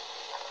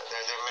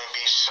 There may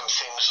be some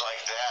things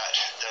like that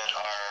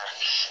are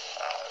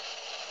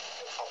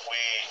we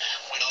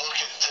look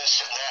at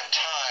this at that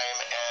time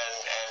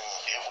and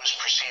it was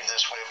perceived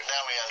this way, but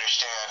now we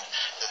understand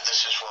that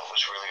this is what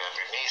was really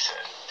underneath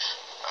it.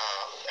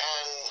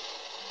 And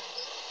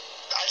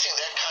I think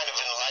that kind of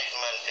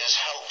enlightenment is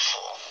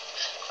helpful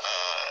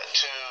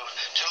to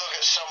look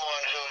at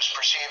someone who is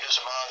perceived as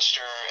a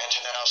monster and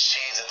to now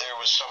see that there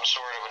was some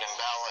sort of an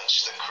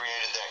imbalance that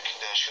created that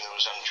condition that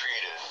was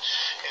untreated.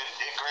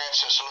 It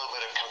grants us a little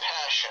bit of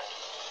compassion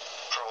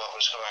for what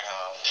was going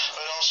on,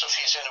 but it also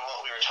feeds into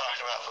what we were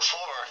talking about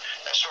before,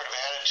 that sort of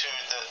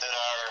attitude that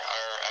our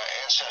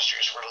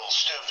ancestors were a little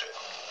stupid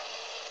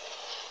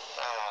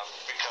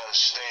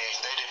because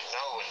they didn't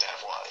know what that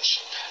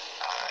was.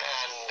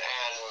 And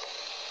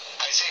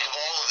I think of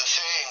all of the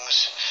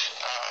things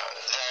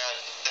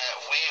that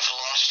we've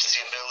lost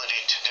the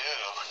ability to do.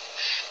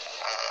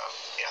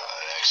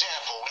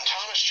 Example, when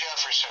Thomas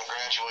Jefferson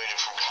graduated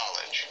from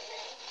college,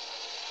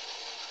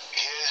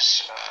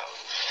 his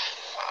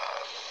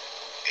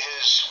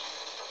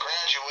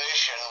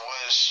graduation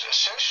was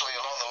essentially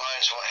along the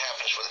lines of what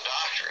happens with a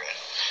doctorate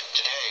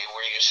today,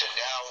 where you sit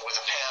down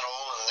with a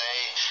panel and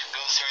they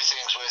go through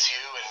things with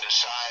you and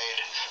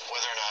decide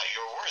whether or not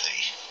you're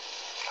worthy.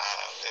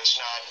 It's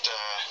not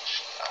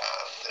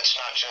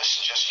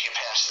just you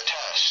pass the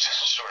test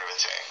sort of a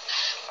thing.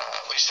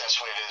 At least that's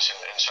the way it is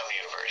in some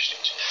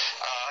universities.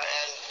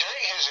 And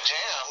during his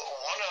exam,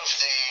 one of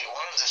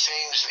the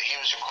things that he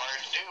was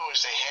required to do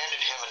was they handed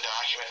him a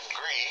document in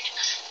Greek,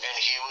 and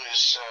he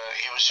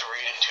was to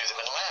read it to them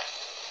in Latin,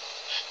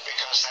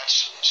 because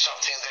that's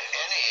something that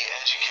any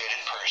educated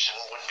person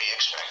would be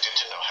expected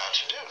to know how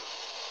to do.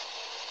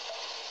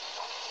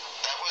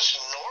 That was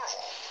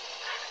normal.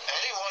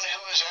 Anyone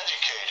who is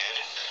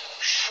educated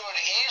should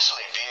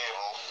easily be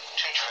able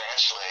to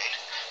translate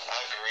a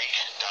Greek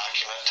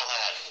document to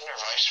Latin or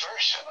vice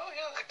versa. Oh,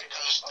 yeah,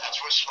 because that's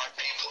what smart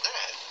people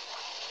did.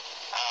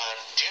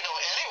 Do you know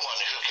anyone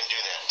who can do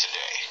that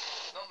today?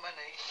 Not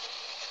many.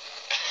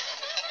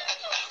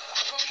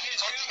 I'll probably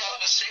use Google.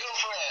 Not a single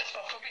friend.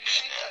 I'll probably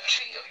cheat or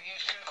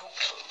use Google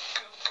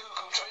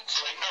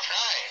Translate.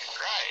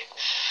 Right.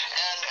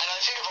 And I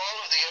think of all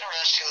of the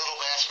interesting little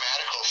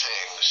mathematical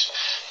things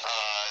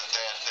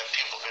that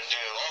people could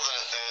do, all the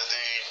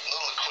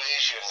little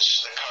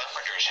equations that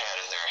carpenters had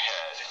in their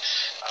head,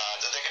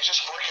 that they could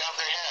just work out in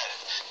their head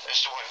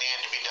as to what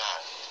needed to be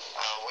done.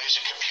 Ways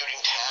of computing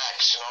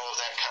tax and all of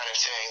that kind of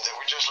thing that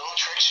were just little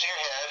tricks in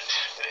your head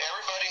that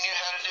everybody knew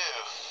how to do.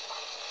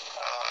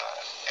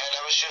 And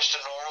that was just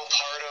a normal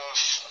part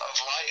of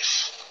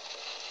life,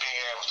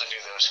 being able to do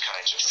those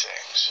kinds of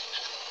things.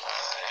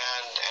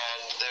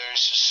 And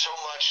there's so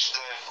much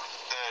that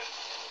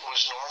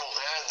was normal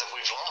then that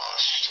we've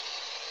lost.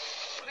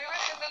 But I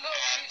reckon a lot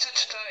of kids of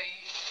today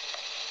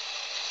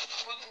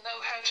wouldn't know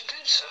how to do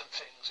certain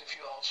things if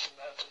you asked them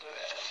how to do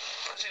it.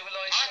 Because they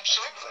rely so much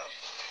on them.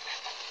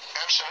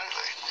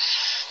 Absolutely.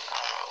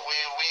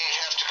 We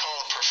have to call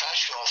a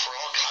professional for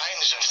all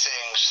kinds of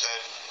things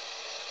that,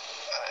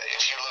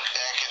 if you look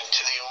back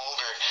into the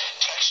older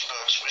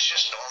textbooks, was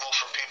just normal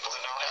for people to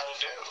know how to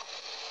do.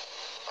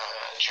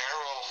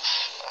 General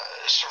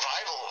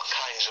survival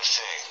kinds of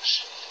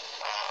things.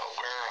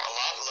 We're a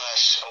lot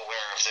less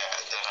aware of that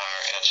than our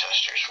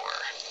ancestors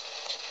were.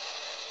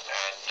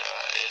 And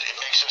it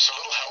makes us a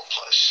little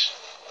helpless.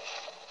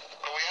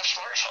 But we have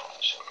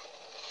smartphones.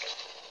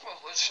 Well,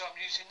 which I'm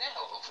using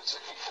now, obviously.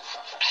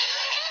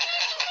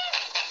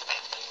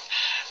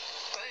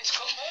 But it's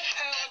got more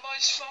power than my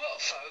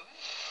smartphone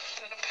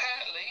than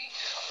apparently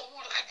all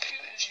the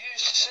computers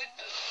used to send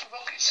the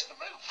rockets to the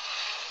moon.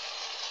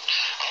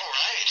 Oh,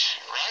 right,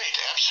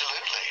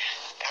 absolutely.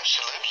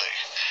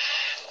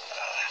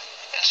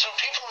 And so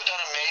people have done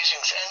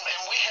amazing things,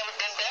 and we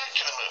haven't been back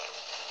to the moon.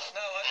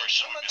 No,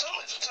 someone told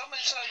me,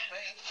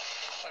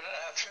 I don't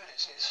know how true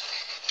this is,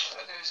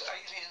 that there's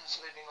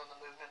aliens living on the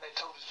moon and they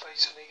told us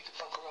basically to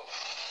bunker off.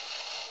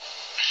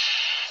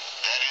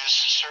 That is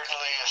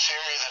certainly a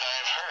theory that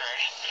I've heard,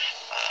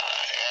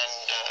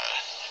 and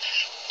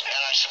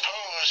I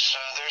suppose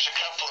there's a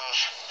couple of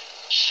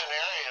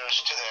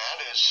scenarios to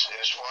that.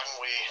 Is one,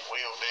 we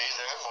obey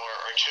them,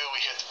 or two, we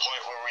hit the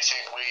point where we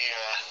think we're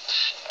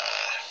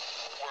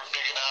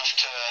big enough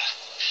to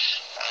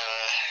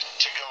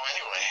go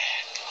anyway,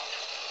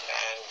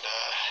 and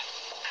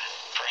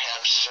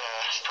perhaps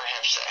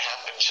that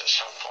happens at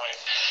some point.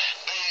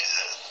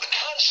 The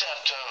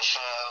concept of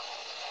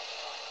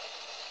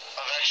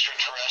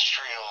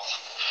extraterrestrial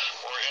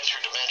or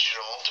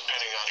interdimensional,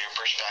 depending on your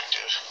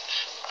perspective,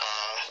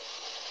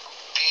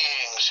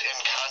 beings in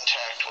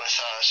contact with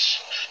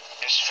us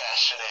is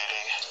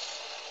fascinating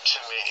to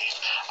me.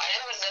 I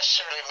haven't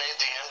necessarily made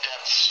the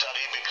in-depth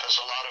study because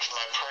a lot of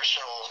my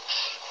personal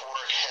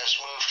work has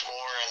moved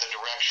more in the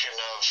direction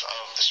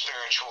of the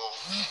spiritual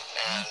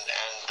and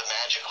the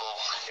magical,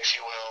 if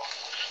you will.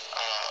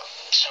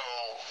 So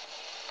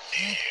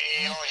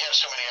you only have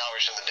so many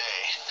hours in the day.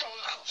 Oh,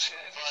 of course,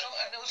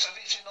 yeah. And also, if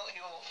it's not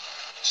your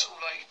sort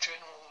of like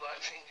general like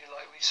thing you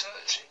like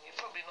researching, you're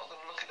probably not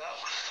going to look it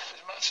up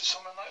as much as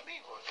someone like me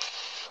would.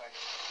 So.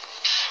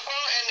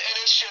 Well, and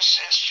it's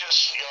just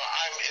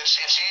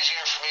it's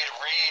easier for me to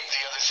read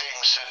the other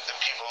things that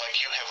people like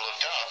you have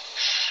looked up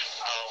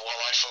while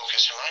I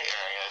focus in my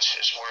area.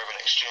 It's more of an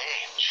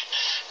exchange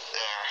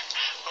there.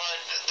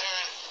 But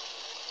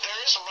there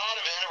is a lot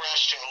of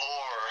interesting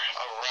lore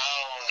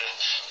around.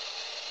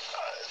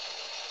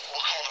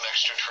 We'll call them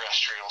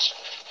extraterrestrials,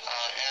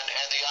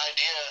 and the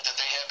idea that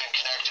they have been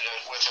connected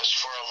with us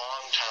for a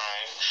long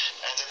time,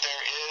 and that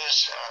there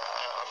is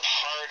a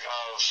part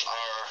of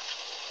our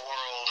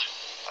world,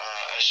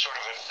 as sort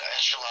of an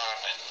echelon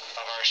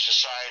of our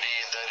society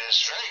that is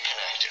very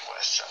connected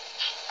with them,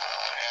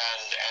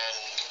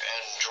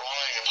 and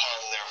drawing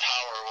upon their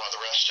power while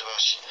the rest of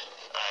us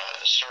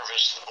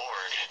service the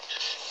Borg.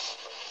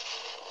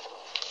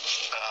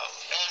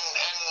 And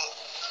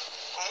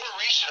more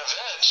recent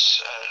events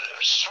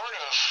sort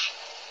of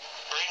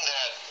bring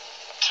that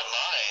to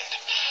mind.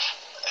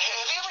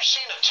 Have you ever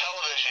seen a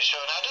television show?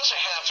 Now, it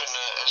doesn't happen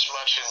as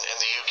much in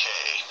the UK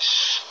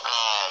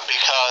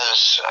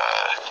because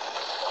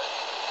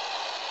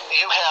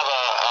you have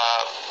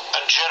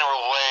a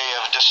general way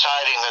of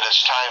deciding that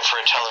it's time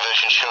for a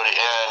television show to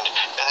end,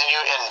 and then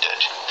you end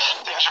it.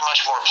 Things are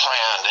much more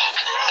planned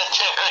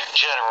in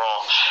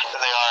general than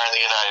they are in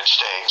the United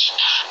States.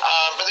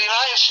 But the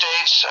United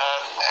States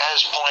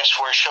has points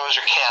where shows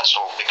are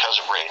canceled because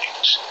of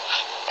ratings,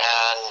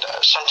 and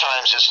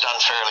sometimes it's done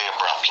fairly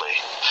abruptly,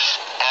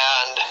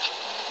 and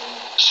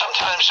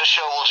sometimes the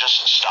show will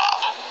just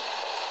stop.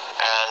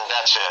 And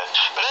that's it.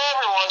 But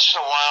every once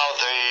in a while,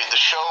 the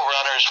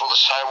showrunners will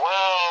decide,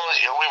 well,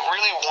 we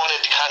really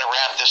wanted to kind of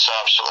wrap this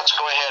up, so let's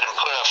go ahead and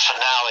put a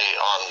finale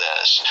on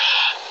this.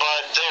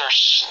 But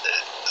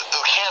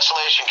the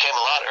cancellation came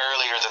a lot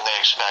earlier than they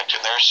expected.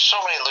 There's so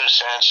many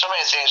loose ends, so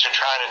many things they're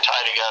trying to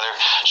tie together,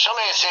 so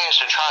many things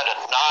they're trying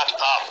to knot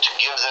up to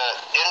give the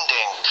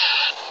ending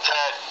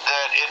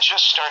that it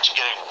just starts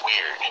getting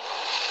weird.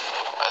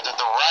 The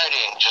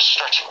writing just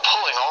starts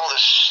pulling all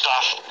this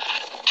stuff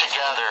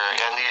together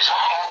in these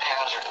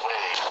haphazard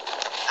ways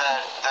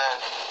that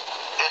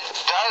it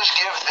does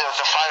give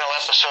the final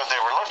episode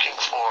they were looking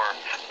for,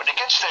 but it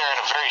gets there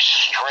in a very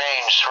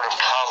strange, sort of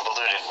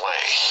convoluted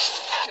way.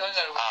 I know what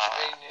you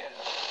mean, yeah.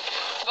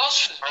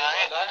 Lost was a bit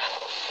like that.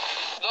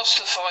 Lost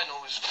the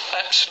final was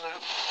absolute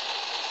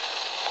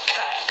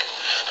cack.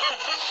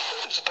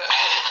 It was a better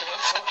way to look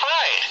for.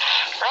 Right.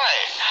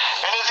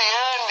 And at the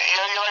end,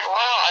 you're like,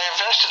 wow, I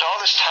invested all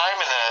this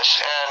time in this,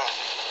 and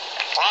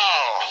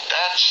wow,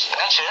 that's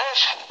it?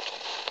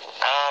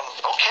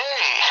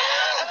 Okay.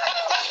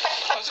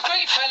 I was a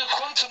great fan of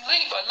Quantum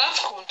Leap. I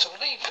love Quantum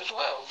Leap as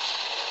well.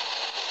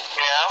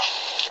 Yeah.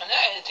 And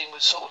that ending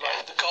was sort of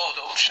like the God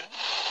option.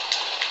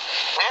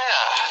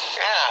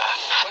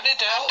 When in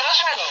doubt,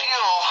 doesn't it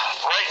feel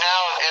right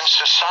now in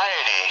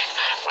society,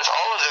 with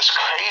all of this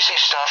crazy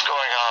stuff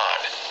going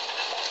on,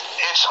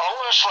 it's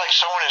almost like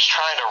someone is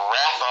trying to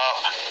wrap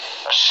up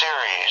a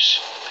series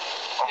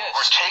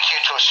or take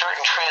you to a certain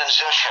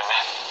transition,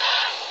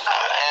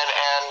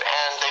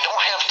 and they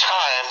don't have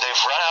time.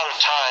 They've run out of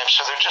time,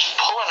 so they're just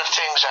pulling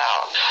things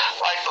out,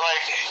 like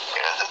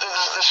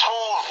this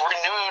whole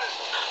renewed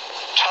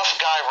tough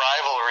guy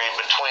rivalry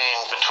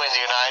between the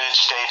United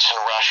States and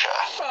Russia.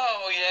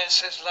 Oh yes,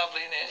 it's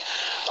lovely, isn't it?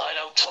 I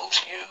don't talk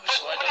to you,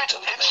 so I don't talk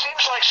to them. It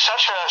seems like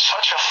such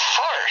a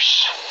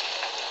farce.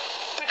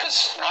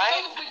 Because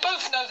we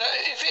both know that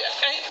if it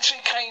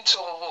actually came to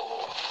a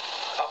war,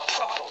 a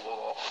proper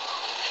war,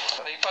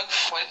 and they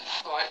both went,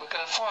 right, we're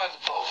going to fire the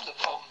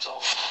bombs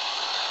off.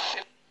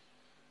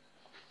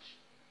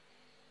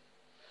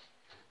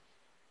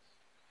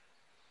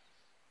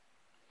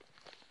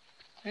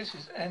 This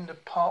is the end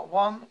of part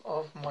 1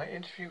 of my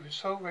interview with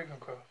Saul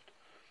Ravencroft.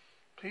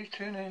 Please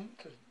tune in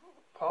to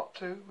part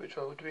 2, which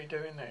I will be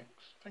doing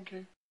next. Thank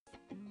you.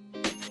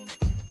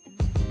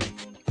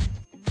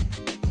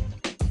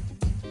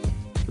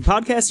 The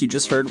podcast you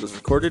just heard was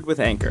recorded with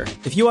Anchor.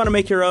 If you want to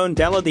make your own,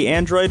 download the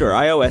Android or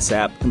iOS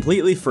app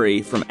completely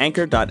free from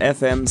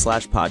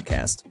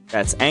anchor.fm/podcast.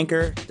 That's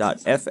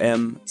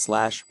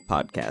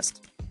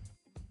anchor.fm/podcast.